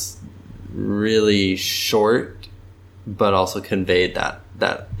that was really short, but also conveyed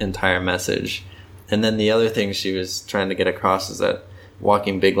that entire message. And then the other thing she was trying to get across is that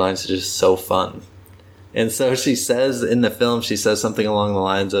walking big lines is just so fun. And so she says in the film, she says something along the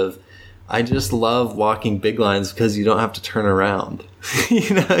lines of, I just love walking big lines because you don't have to turn around.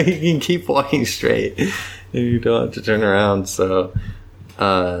 You know, you can keep walking straight and you don't have to turn around. So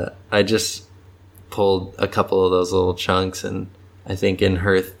I just pulled a couple of those little chunks, and I think in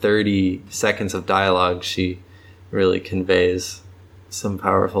her 30 seconds of dialogue, she really conveys some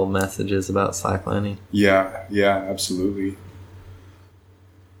powerful messages about slacklining. Yeah, absolutely.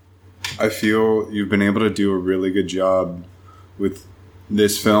 I feel you've been able to do a really good job with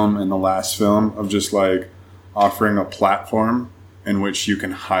this film and the last film of just like offering a platform in which you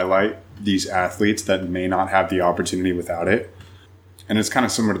can highlight these athletes that may not have the opportunity without it. And it's kind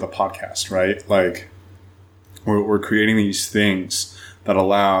of similar to the podcast, right? Like we're creating these things that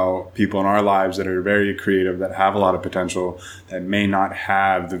allow people in our lives that are very creative, that have a lot of potential, that may not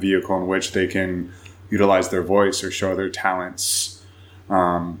have the vehicle in which they can utilize their voice or show their talents,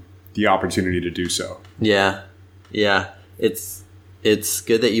 the opportunity to do so. Yeah. It's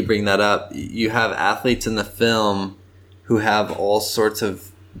good that you bring that up. You have athletes in the film who have all sorts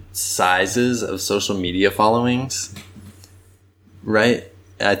of sizes of social media followings, right?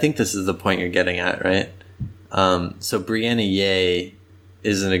 I think this is the point you're getting at, right? So Brianna Ye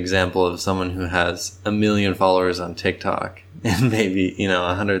is an example of someone who has 1 million followers on TikTok and maybe,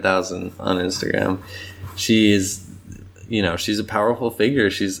 100,000 on Instagram. She's a powerful figure.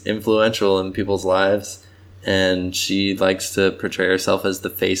 She's influential in people's lives, and she likes to portray herself as the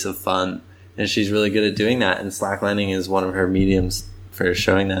face of fun. And she's really good at doing that. And slacklining is one of her mediums for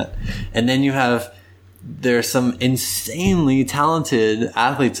showing that. And then there are some insanely talented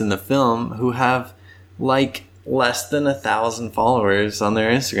athletes in the film who have like less than 1,000 followers on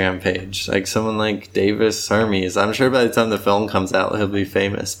their Instagram page. Like someone like Davis Hermes. I'm sure by the time the film comes out, he'll be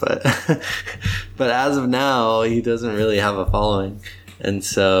famous, but but as of now, he doesn't really have a following. And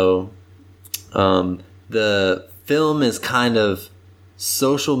so the film is kind of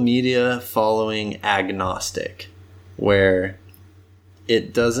social media following agnostic, where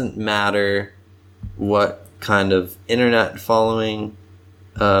it doesn't matter what kind of internet following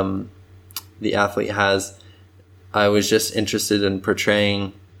the athlete has. I was just interested in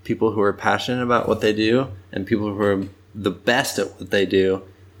portraying people who are passionate about what they do and people who are the best at what they do,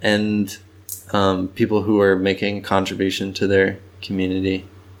 and people who are making a contribution to their community.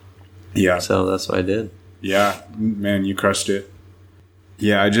 Yeah. So that's what I did. Yeah, man, you crushed it.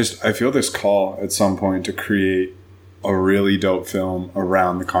 Yeah, I feel this call at some point to create a really dope film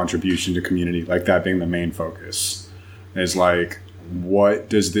around the contribution to community, like that being the main focus. Is like, what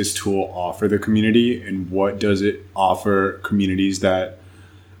does this tool offer the community, and what does it offer communities that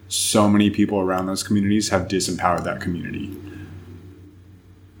so many people around those communities have disempowered that community?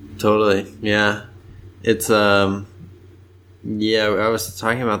 Totally. Yeah. It's I was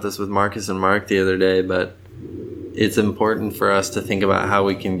talking about this with Marcus and Mark the other day, but it's important for us to think about how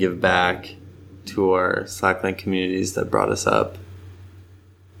we can give back to our SLACKLINE communities that brought us up.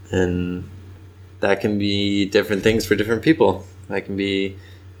 And that can be different things for different people. That can be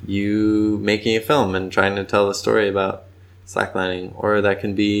you making a film and trying to tell a story about slacklining, or that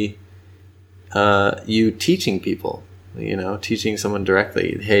can be you teaching people, teaching someone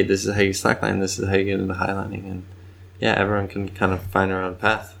directly, hey, this is how you slackline, this is how you get into highlining. And yeah, everyone can kind of find their own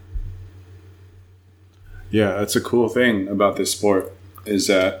path. Yeah, that's a cool thing about this sport, is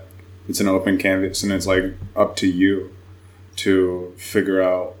that it's an open canvas, and it's like up to you to figure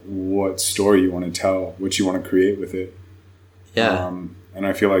out what story you want to tell, what you want to create with it. Yeah. And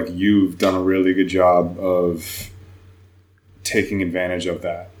I feel like you've done a really good job of taking advantage of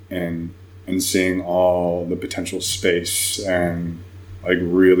that and seeing all the potential space and like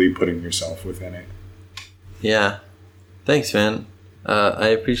really putting yourself within it. Yeah. Thanks, man. I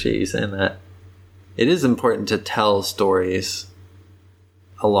appreciate you saying that. It is important to tell stories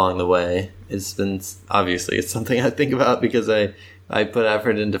along the way. It's something I think about because I put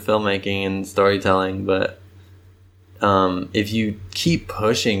effort into filmmaking and storytelling, but if you keep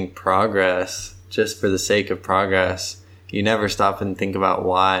pushing progress just for the sake of progress, you never stop and think about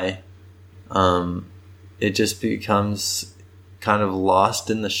why. It just becomes kind of lost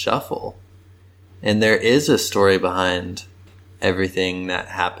in the shuffle. And there is a story behind everything that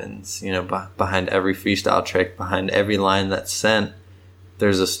happens, behind every freestyle trick, behind every line that's sent.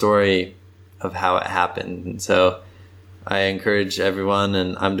 There's a story of how it happened. And so I encourage everyone,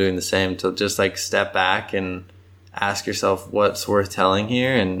 and I'm doing the same, to just like step back and ask yourself what's worth telling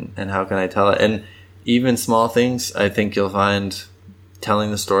here, and how can I tell it? And even small things, I think you'll find telling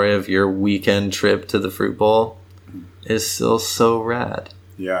the story of your weekend trip to the Fruit Bowl is still so rad.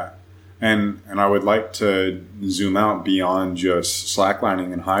 Yeah. And I would like to zoom out beyond just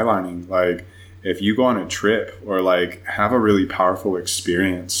slacklining and highlining. Like, if you go on a trip or like have a really powerful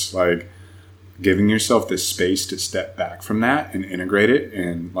experience, like giving yourself this space to step back from that and integrate it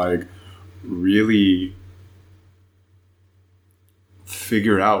and like really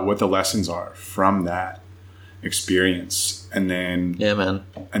figure out what the lessons are from that experience, and then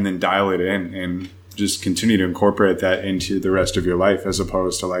dial it in and just continue to incorporate that into the rest of your life, as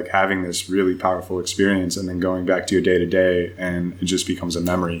opposed to like having this really powerful experience and then going back to your day to day and it just becomes a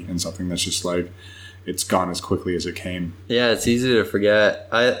memory and something that's just like it's gone as quickly as it came. Yeah, it's easy to forget.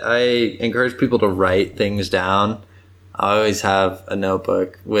 I encourage people to write things down. I always have a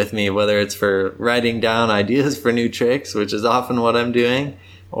notebook with me, whether it's for writing down ideas for new tricks, which is often what I'm doing,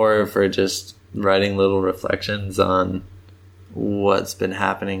 or for just writing little reflections on what's been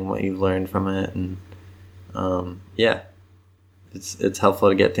happening, what you've learned from it. And it's helpful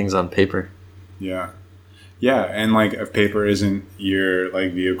to get things on paper. Yeah, and like if paper isn't your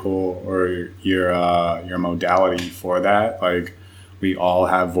like vehicle or your modality for that, like we all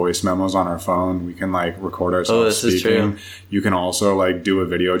have voice memos on our phone. We can like record ourselves speaking. Is true. You can also like do a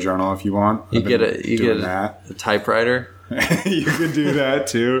video journal if you want. You get a typewriter. You could do that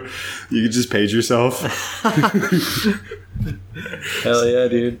too. You could just page yourself. Hell yeah,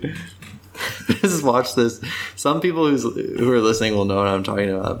 dude. Just watch this. Some people who are listening will know what I'm talking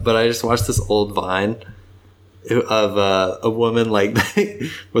about, but I just watched this old Vine of a woman like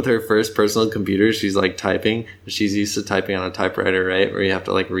with her first personal computer. She's like typing. She's used to typing on a typewriter, right, where you have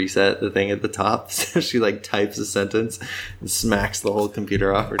to like reset the thing at the top. So she like types a sentence and smacks the whole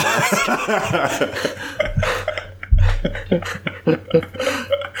computer off her desk.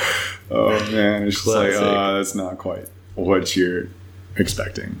 Oh man. It's just like, oh, that's not quite what you're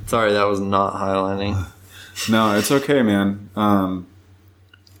expecting. Sorry, that was not highlining. No, it's okay, man.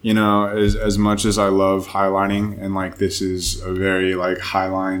 You know, as much as I love highlining, and like this is a very like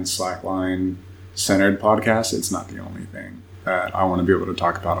highline, slackline centered podcast, it's not the only thing that I want to be able to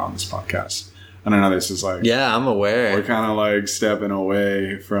talk about on this podcast. And I know this is like, yeah, I'm aware. We're kind of like stepping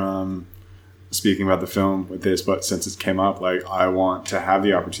away from speaking about the film with this, but since it came up, like I want to have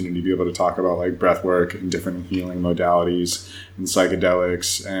the opportunity to be able to talk about like breath work and different healing modalities and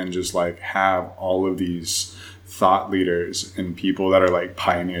psychedelics, and just like have all of these thought leaders and people that are like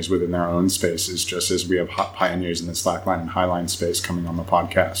pioneers within their own spaces, just as we have pioneers in the slackline and highline space coming on the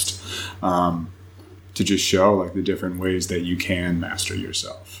podcast, to just show like the different ways that you can master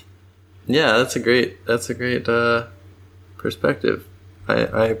yourself. Yeah, that's a great perspective.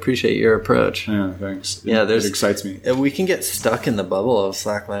 I appreciate your approach. Yeah, thanks. Yeah, it excites me. We can get stuck in the bubble of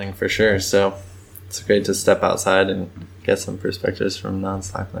slacklining for sure. So it's great to step outside and get some perspectives from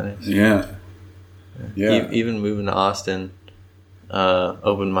non-slackliners. Yeah. Even moving to Austin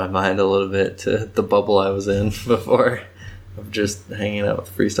opened my mind a little bit to the bubble I was in before, of just hanging out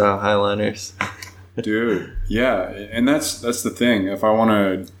with freestyle highliners. Dude, yeah, and that's the thing. If I want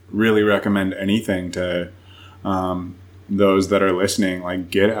to really recommend anything to those that are listening, like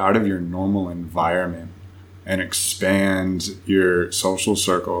get out of your normal environment and expand your social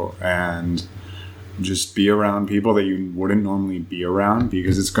circle and just be around people that you wouldn't normally be around,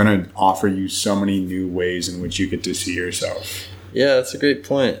 because it's going to offer you so many new ways in which you get to see yourself. Yeah, that's a great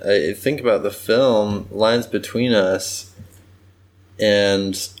point. I think about the film Lines Between Us,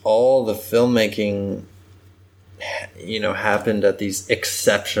 and all the filmmaking, happened at these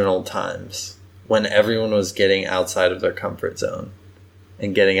exceptional times when everyone was getting outside of their comfort zone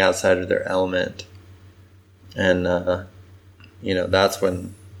and getting outside of their element. And, that's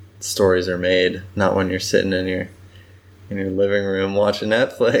when stories are made, not when you're sitting in your living room watching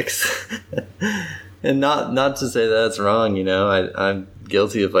Netflix. And not to say that's wrong, I'm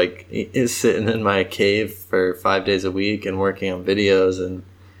guilty of sitting in my cave for 5 days a week and working on videos and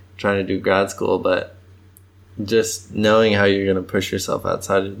trying to do grad school, but just knowing how you're going to push yourself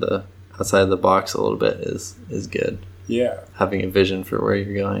outside of the box a little bit is good. Yeah. Having a vision for where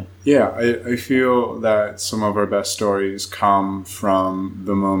you're going. Yeah, I feel that some of our best stories come from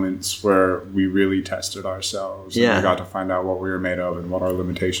the moments where we really tested ourselves. Yeah. And we got to find out what we were made of and what our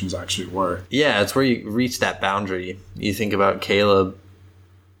limitations actually were. Yeah, it's where you reach that boundary. You think about Caleb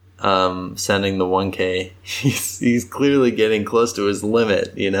sending the 1K. He's clearly getting close to his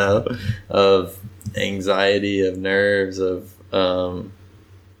limit, of anxiety, of nerves, of,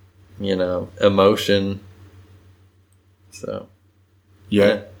 emotion. So,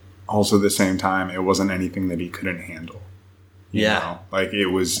 yeah. Also, at the same time, it wasn't anything that he couldn't handle. You know? Like it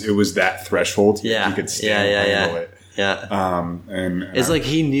was that threshold. Yeah, he could stand and handle it. Yeah. And it's like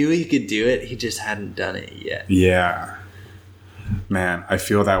he knew he could do it. He just hadn't done it yet. Yeah. Man, I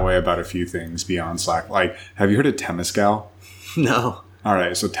feel that way about a few things beyond Slack. Like, have you heard of Temescal? No. All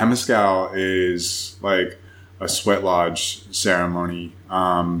right. So Temescal is like a sweat lodge ceremony.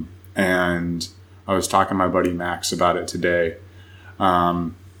 And I was talking to my buddy Max about it today.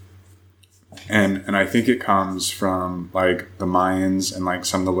 And I think it comes from like the Mayans and like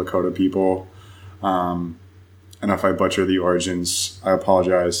some of the Lakota people. And if I butcher the origins, I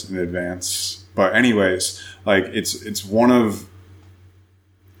apologize in advance. But anyways, like it's one of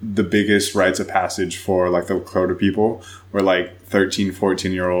the biggest rites of passage for like the Lakota people, where like 13,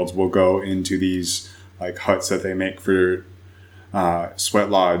 14-year-olds will go into these like huts that they make for sweat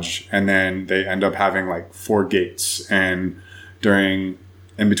lodge, and then they end up having like 4 gates, and in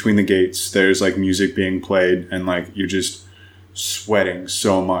between the gates there's like music being played, and like you're just sweating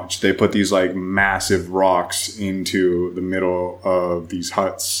so much. They put these like massive rocks into the middle of these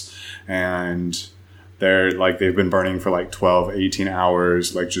huts, and they're like they've been burning for like 12-18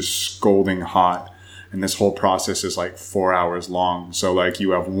 hours, like just scalding hot, and this whole process is like 4 hours long. So like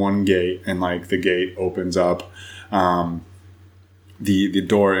you have one gate, and like the gate opens up the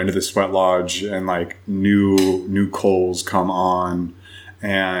door into the sweat lodge, and like new coals come on,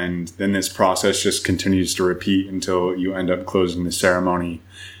 and then this process just continues to repeat until you end up closing the ceremony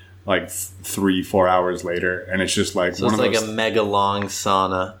like 3-4 hours later. And it's just like, so it's like a mega long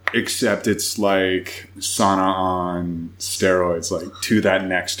sauna, except it's like sauna on steroids, like to that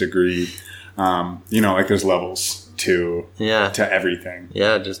next degree. Like there's levels to everything.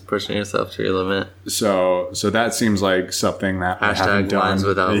 Yeah, just pushing yourself to your limit. So that seems like something that I haven't done. Lines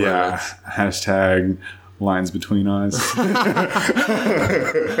without limits. Hashtag lines between us.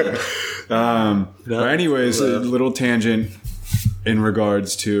 But anyways, a little tangent. in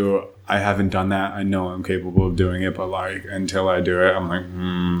regards to, I haven't done that. I know I'm capable of doing it, but like until I do it, I'm like,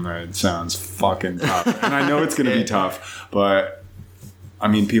 that sounds fucking tough. And I know it's going to be tough, but I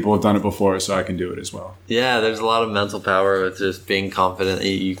mean, people have done it before, so I can do it as well. Yeah, there's a lot of mental power with just being confident that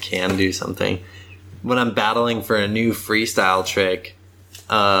you can do something. When I'm battling for a new freestyle trick,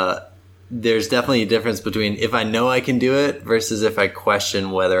 there's definitely a difference between if I know I can do it versus if I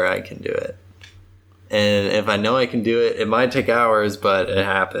question whether I can do it. And if I know I can do it, it might take hours, but it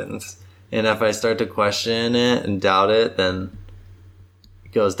happens. And if I start to question it and doubt it, then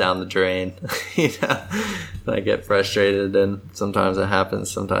it goes down the drain. I get frustrated, and sometimes it happens,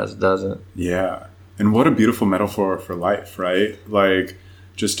 sometimes it doesn't. Yeah. And what a beautiful metaphor for life, right? Like,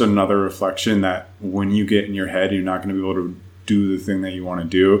 just another reflection that when you get in your head, you're not going to be able to do the thing that you want to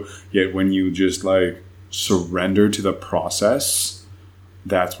do. Yet when you just like surrender to the process,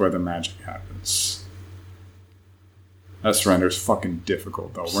 that's where the magic happens. That surrender is fucking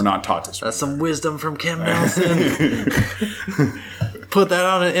difficult, though. We're not taught to surrender. That's some wisdom from Kim Nelson. Put that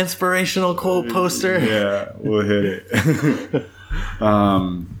on an inspirational quote poster. Yeah, we'll hit it.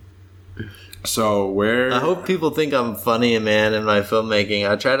 So where... I hope people think I'm funny, man, in my filmmaking.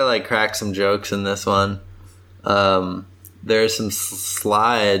 I try to like crack some jokes in this one. There are some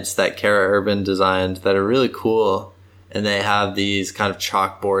slides that Kara Urban designed that are really cool, and they have these kind of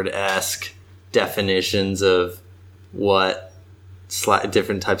chalkboard-esque definitions of what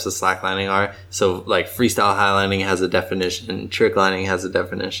different types of slacklining are. So like freestyle highlining has a definition, trick lining has a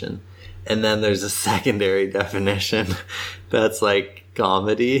definition, and then there's a secondary definition that's like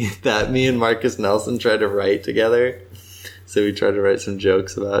comedy that me and Marcus Nelson tried to write together. So we tried to write some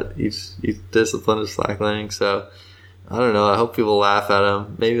jokes about each discipline of slacklining. So I don't know, I hope people laugh at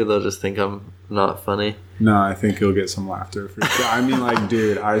them. Maybe they'll just think I'm not funny. No, I think you'll get some laughter for sure. I mean, like,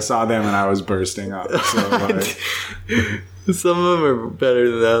 dude, I saw them and I was bursting up. So, like, some of them are better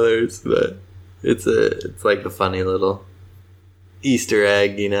than others, but it's like the funny little Easter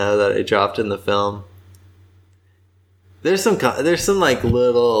egg, that I dropped in the film. There's some like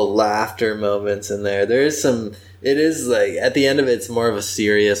little laughter moments in there. It is like at the end of it, it's more of a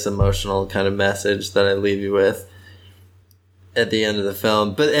serious, emotional kind of message that I leave you with at the end of the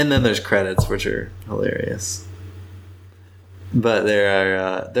film. And then there's credits, which are hilarious. But there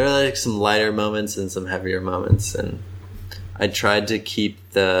are like some lighter moments and some heavier moments, and I tried to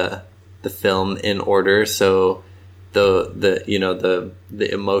keep the film in order, so the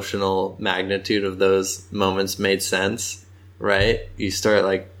emotional magnitude of those moments made sense, right? You start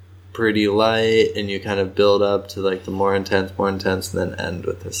like pretty light and you kind of build up to like the more intense, and then end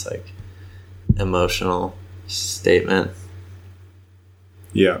with this like emotional statement.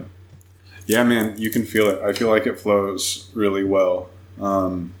 Yeah, man, you can feel it. I feel like it flows really well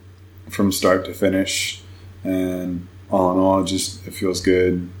from start to finish, and all in all, it feels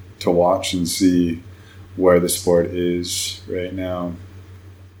good to watch and see where the sport is right now.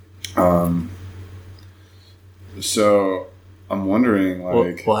 So I'm wondering,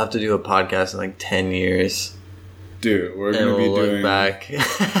 like, we'll have to do a podcast in like 10 years. Dude, we're gonna be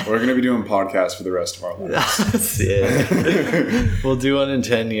doing podcasts for the rest of our lives. Yeah. We'll do one in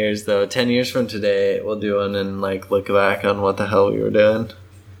 10 years, though. 10 years from today, we'll do one and like look back on what the hell we were doing.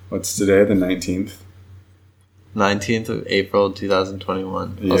 What's today? The 19th. 19th of April,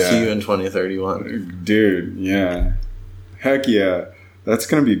 2021. I'll see you in 2031. Dude, yeah. Heck yeah. That's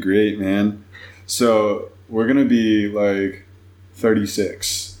going to be great, man. So we're going to be like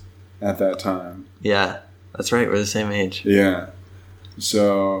 36 at that time. Yeah, that's right. We're the same age. Yeah.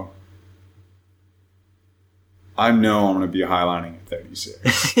 So I know I'm going to be highlining at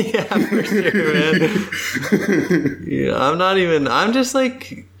 36. Yeah, for sure, man. Yeah, I'm just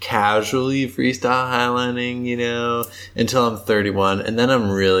like casually freestyle highlining, until I'm 31, and then I'm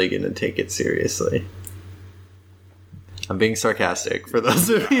really going to take it seriously. I'm being sarcastic for those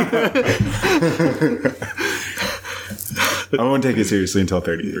of you. I won't take it seriously until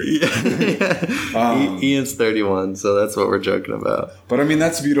 33. Yeah. Ian's 31, so that's what we're joking about. But I mean,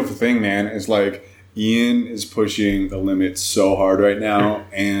 that's the beautiful thing, man, is like Ian is pushing the limits so hard right now,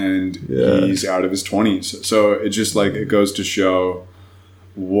 and he's out of his 20s. So it just like, it goes to show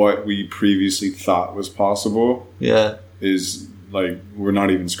what we previously thought was possible. Yeah. Is like, we're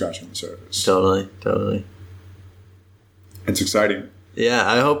not even scratching the surface. Totally. It's exciting. Yeah,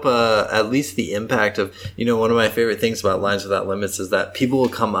 I hope at least the impact of, one of my favorite things about Lines Without Limits is that people will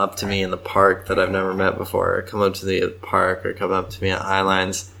come up to me in the park that I've never met before, or come up to the park, or come up to me at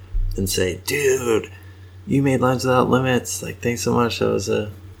Highlines and say, dude, you made Lines Without Limits. Like, thanks so much. That was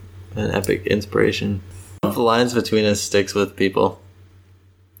an epic inspiration. The lines between us sticks with people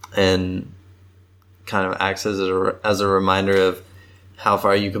and kind of acts as a reminder of how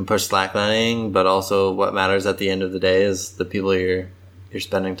far you can push slacklining, but also what matters at the end of the day is the people you're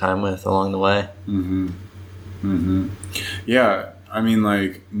spending time with along the way. Yeah, I mean,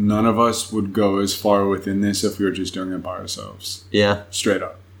 like, none of us would go as far within this if we were just doing it by ourselves. Yeah. Straight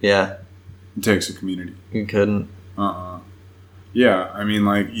up. Yeah. It takes a community. You couldn't. Yeah, I mean,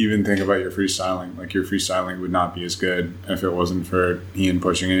 like, even think about your freestyling. Like, your freestyling would not be as good if it wasn't for Ian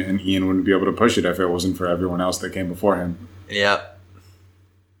pushing it, and Ian wouldn't be able to push it if it wasn't for everyone else that came before him. Yeah.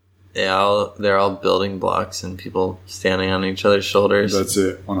 Yeah, they're all building blocks and people standing on each other's shoulders. That's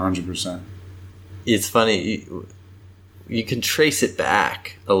it, 100%. It's funny, you can trace it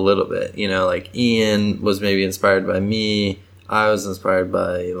back a little bit. You know, like Ian was maybe inspired by me. I was inspired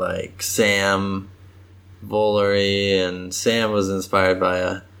by, like, Sam Volery, and Sam was inspired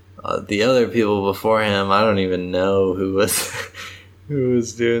by the other people before him. I don't even know who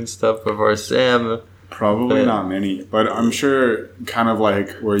was doing stuff before Sam. Probably not many, but I'm sure kind of like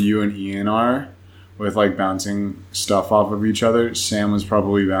where you and Ian are with, like, bouncing stuff off of each other, Sam was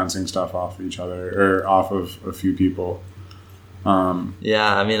probably bouncing stuff off of each other or off of a few people.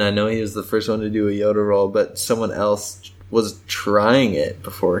 Yeah, I mean, I know he was the first one to do a Yoda roll, but someone else was trying it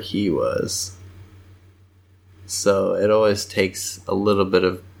before he was. So it always takes a little bit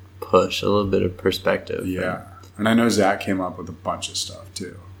of push, a little bit of perspective. Yeah. And I know Zach came up with a bunch of stuff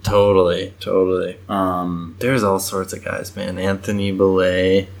too. Totally. There's all sorts of guys, man. Anthony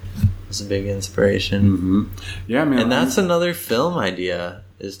Belay was a big inspiration. Yeah, man. And that's another film idea,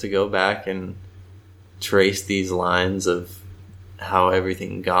 is to go back and trace these lines of how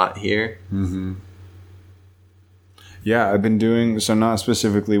everything got here. Yeah, I've been doing, so not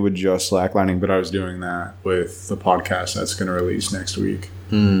specifically with just slacklining, but I was doing that with the podcast that's going to release next week.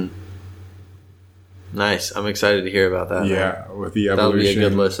 Nice. I'm excited to hear about that. Yeah, man. with the evolution. That'll be a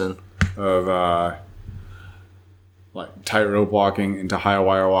good listen. Of like tightrope walking into high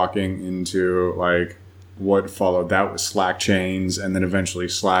wire walking into like what followed that was slack chains, and then eventually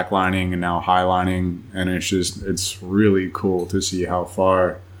slacklining, and now highlining, and it's really cool to see how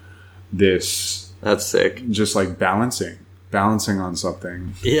far that's sick. Just like balancing on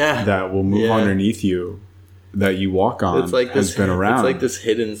something that will move underneath you, that you walk on, it's like has been around. It's like this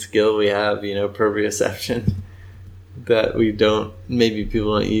hidden skill we have, you know, proprioception, that maybe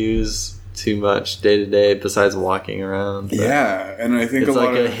people don't use too much day to day besides walking around. Yeah, and I think it's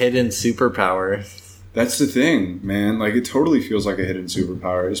like a hidden superpower. That's the thing, man. Like, it totally feels like a hidden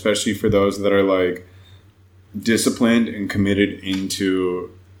superpower, especially for those that are like disciplined and committed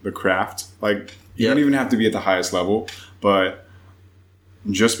into the craft. Like, you don't even have to be at the highest level, but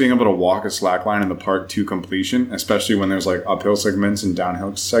just being able to walk a slack line in the park to completion, especially when there's like uphill segments and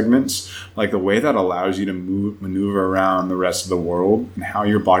downhill segments, like the way that allows you to maneuver around the rest of the world and how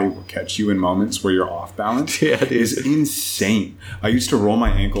your body will catch you in moments where you're off balance is insane. I used to roll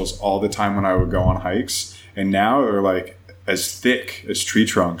my ankles all the time when I would go on hikes, and now they're like as thick as tree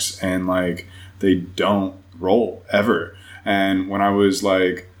trunks, and like they don't roll ever. And when I was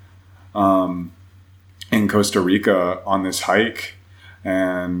like in Costa Rica on this hike,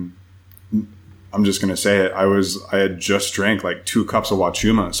 and I'm just going to say it, I had just drank like 2 cups of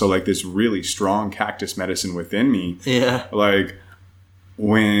Wachuma. So like this really strong cactus medicine within me. Yeah. Like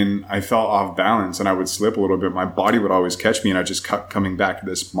when I felt off balance and I would slip a little bit, my body would always catch me. And I just kept coming back to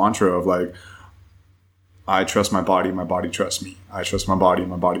this mantra of like, I trust my body trusts me. I trust my body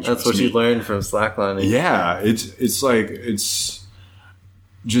trusts me. That's what you learned from slacklining. Yeah. It's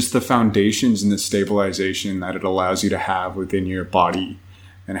just the foundations and the stabilization that it allows you to have within your body,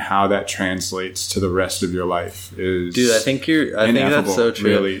 and how that translates to the rest of your life is. Dude, I think that's so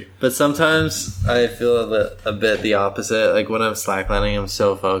true. Really. But sometimes I feel a bit the opposite. Like when I'm slacklining, I'm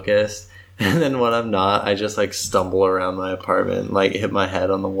so focused. And then when I'm not, I just like stumble around my apartment, like hit my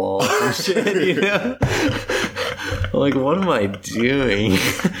head on the wall and shit, you know? I'm like, what am I doing?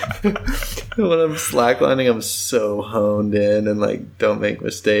 When I'm slacklining, I'm so honed in and like don't make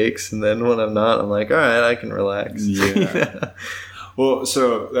mistakes. And then when I'm not, I'm like, all right, I can relax. Yeah. Well,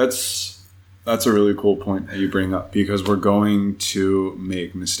 so that's a really cool point that you bring up, because we're going to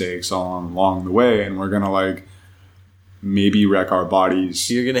make mistakes along the way, and we're going to like maybe wreck our bodies.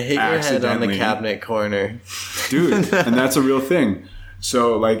 You're going to hit your head on the cabinet corner. Dude, and that's a real thing.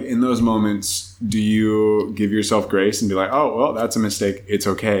 So like in those moments, do you give yourself grace and be like, oh, well, that's a mistake. It's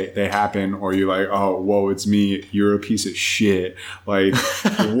okay. They happen. Or you're like, oh, whoa, it's me. You're a piece of shit. Like,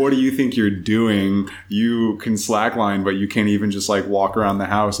 what do you think you're doing? You can slackline, but you can't even just like walk around the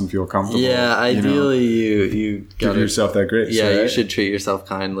house and feel comfortable. Yeah, ideally you give yourself that grace. Yeah, right? You should treat yourself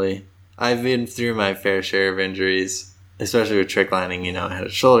kindly. I've been through my fair share of injuries, especially with trick lining. You know, I had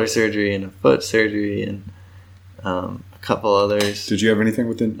a shoulder surgery and a foot surgery, and couple others. Did you have anything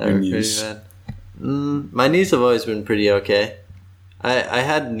with your knees? My knees have always been pretty okay. I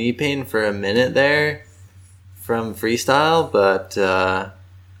had knee pain for a minute there from freestyle, but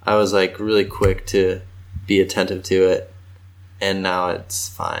I was like really quick to be attentive to it, and now it's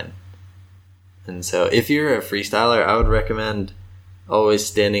fine. And so if you're a freestyler, I would recommend always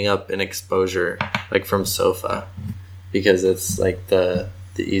standing up in exposure, like from sofa, because it's like the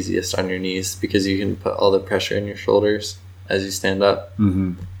easiest on your knees, because you can put all the pressure in your shoulders as you stand up.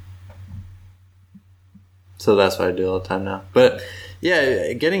 Mm-hmm. So that's what I do all the time now. But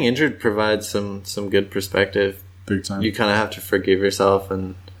yeah, getting injured provides some good perspective. Big time. You kind of have to forgive yourself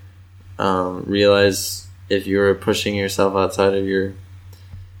and realize if you're pushing yourself outside of your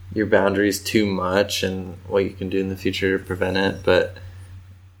boundaries too much, and what you can do in the future to prevent it. But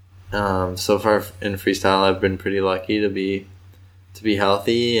so far in freestyle, I've been pretty lucky to be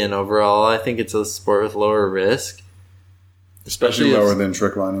healthy, and overall, I think it's a sport with lower risk, especially lower than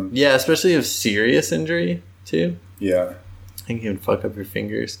trick lining. Yeah, especially of serious injury too. Yeah. I think you can fuck up your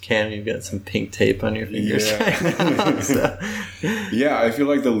fingers. Cam, you've got some pink tape on your fingers. Yeah. So. Yeah, I feel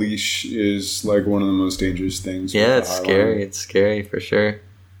like the leash is like one of the most dangerous things. Yeah, it's scary. Line. It's scary for sure.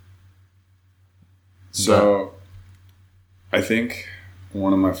 So, I think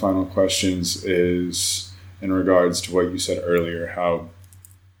one of my final questions is in regards to what you said earlier, how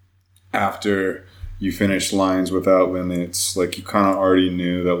after you finished Lines Without Limits, like you kind of already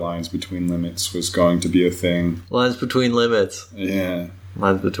knew that Lines Between Limits was going to be a thing. Lines Between Limits. Yeah.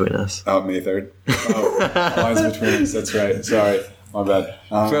 Lines Between Us. Out May 3rd. Oh, Lines Between Us. That's right. Sorry. My bad.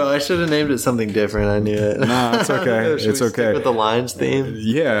 Bro, I should have named it something different. I knew it. No, it's okay. It's okay. Stick with the Lines theme?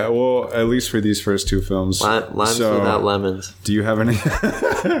 Yeah, well, at least for these first two films. Lines Without Lemons. Do you have any...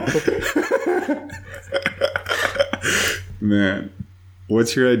 Man,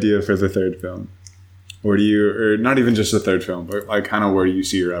 what's your idea for the third film? Where do you, or not even just the third film, but like kind of where do you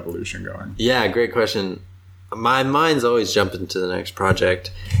see your evolution going? Yeah, great question. My mind's always jumping to the next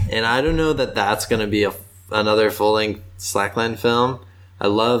project, and I don't know that that's going to be another full-length Slackline film. I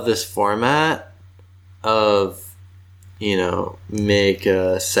love this format of, make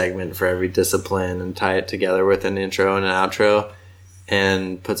a segment for every discipline and tie it together with an intro and an outro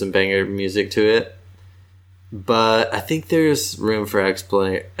and put some banger music to it. But I think there's room for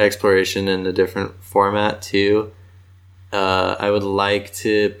exploration in a different format too. I would like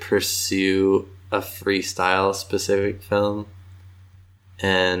to pursue a freestyle specific film,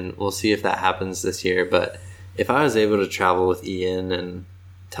 and we'll see if that happens this year. But if I was able to travel with Ian and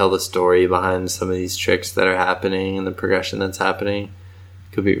tell the story behind some of these tricks that are happening and the progression that's happening,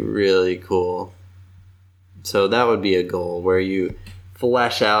 it could be really cool. So that would be a goal, where you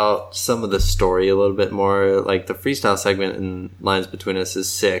flesh out some of the story a little bit more. Like the freestyle segment in Lines Between Us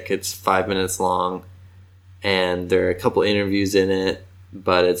is sick. It's 5 minutes long, and there are a couple interviews in it,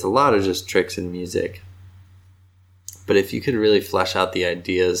 but it's a lot of just tricks and music. But if you could really flesh out the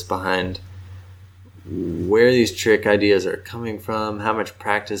ideas behind where these trick ideas are coming from, how much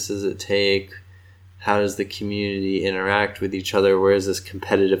practice does it take, how does the community interact with each other, where is this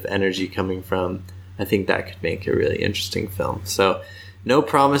competitive energy coming from, I think that could make a really interesting film. So no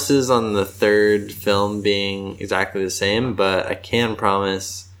promises on the third film being exactly the same, but I can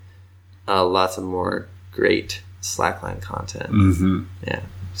promise lots of more great Slackline content. Mm-hmm. Yeah,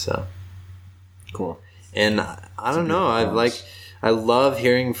 so cool. And I don't know, I love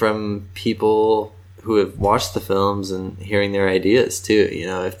hearing from people who have watched the films and hearing their ideas too.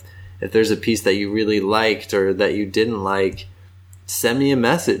 If there's a piece that you really liked or that you didn't like, send me a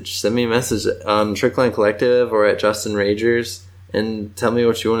message on Trickline Collective or at Justin Ragers, and tell me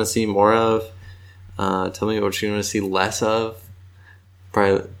what you want to see more of. Tell me what you want to see less of.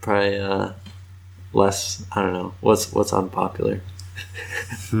 Probably less. I don't know what's unpopular.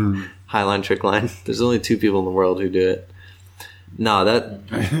 Highline, Trickline. There's only 2 people in the world who do it. No, that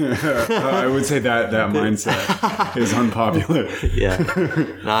I would say that mindset is unpopular. Yeah.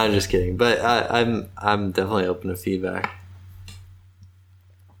 No, I'm just kidding. But I'm definitely open to feedback.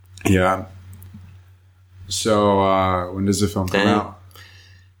 Yeah. So when does the film come out?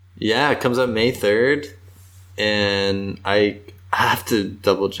 Yeah, it comes out May 3rd, and I have to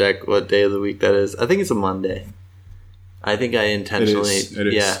double check what day of the week that is. I think it's a Monday. I think I intentionally It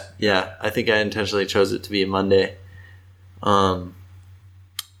is. Yeah. I think I intentionally chose it to be a Monday.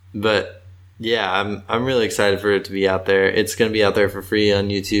 But yeah, I'm really excited for it to be out there. It's going to be out there for free on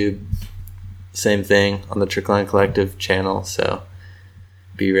YouTube. Same thing on the Trickline Collective channel. So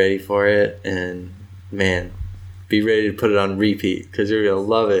be ready for it, and man, be ready to put it on repeat because you're going to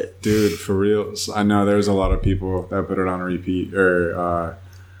love it. Dude, for real. I know there's a lot of people that put it on repeat, or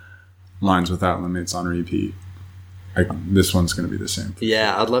Lines Without Limits on repeat. this one's going to be the same.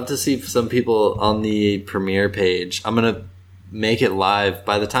 Yeah, I'd love to see some people on the premiere page. I'm going to make it live.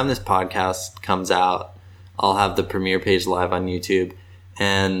 By the time this podcast comes out, I'll have the premiere page live on YouTube.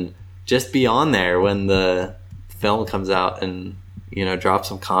 And just be on there when the film comes out and, you know, drop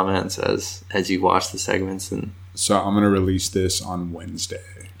some comments as you watch the segments. And so I'm going to release this on Wednesday.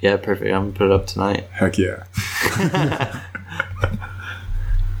 Yeah, perfect. I'm going to put it up tonight. Heck yeah.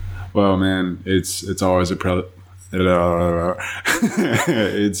 Well, man, it's always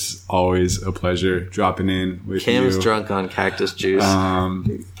it's always a pleasure dropping in with you. Cam's drunk on cactus juice.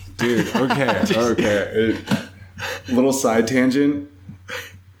 Dude, okay. Little side tangent.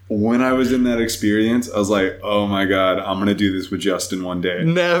 When I was in that experience, I was like, oh my God, I'm going to do this with Justin one day.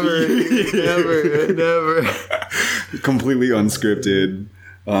 Never. Completely unscripted.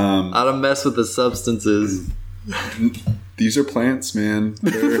 I don't mess with the substances. These are plants, man.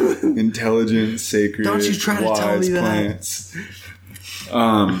 They're intelligent, sacred, don't you try to tell me that. Plants.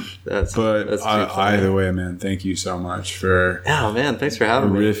 That's either way, man, thank you so much for thanks for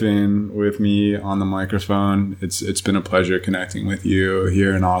having me. Riffing with me on the microphone. It's been a pleasure connecting with you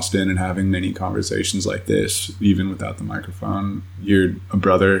here in Austin and having many conversations like this, even without the microphone. You're a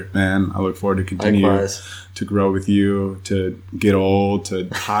brother, man. I look forward to continue to grow with you, to get old, to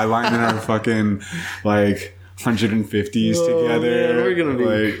highline in our fucking 150s together. Man, we're gonna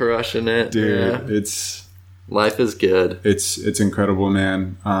be crushing it, dude. Life is good. It's incredible,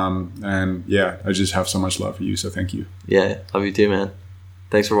 man. And yeah, I just have so much love for you. So thank you. Yeah, love you too, man.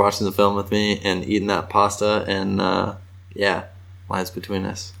 Thanks for watching the film with me and eating that pasta. And lines between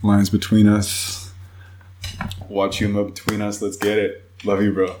us. Lines between us. Watch humor between us. Let's get it. Love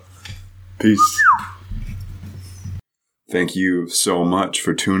you, bro. Peace. Thank you so much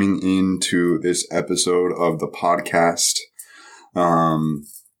for tuning in to this episode of the podcast.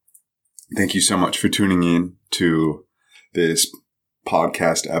 Thank you so much for tuning in to this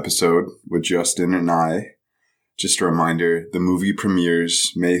podcast episode with Justin and I. Just a reminder, the movie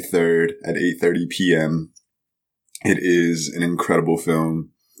premieres May 3rd at 8:30 p.m. It is an incredible film,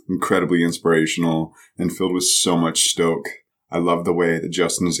 incredibly inspirational, and filled with so much stoke. I love the way that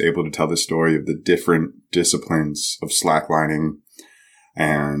Justin is able to tell the story of the different disciplines of slacklining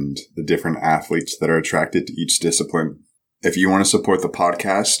and the different athletes that are attracted to each discipline. If you want to support the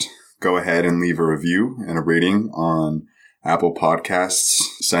podcast, go ahead and leave a review and a rating on Apple Podcasts.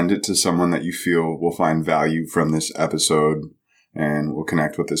 Send it to someone that you feel will find value from this episode and will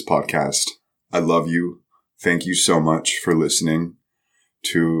connect with this podcast. I love you. Thank you so much for listening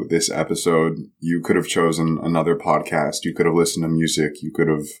to this episode. You could have chosen another podcast. You could have listened to music. You could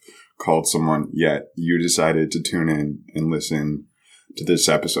have called someone, yet you decided to tune in and listen to this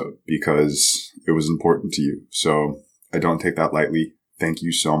episode because it was important to you. So I don't take that lightly. Thank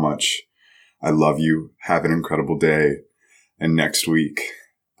you so much. I love you. Have an incredible day. And next week,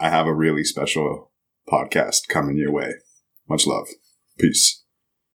 I have a really special podcast coming your way. Much love. Peace.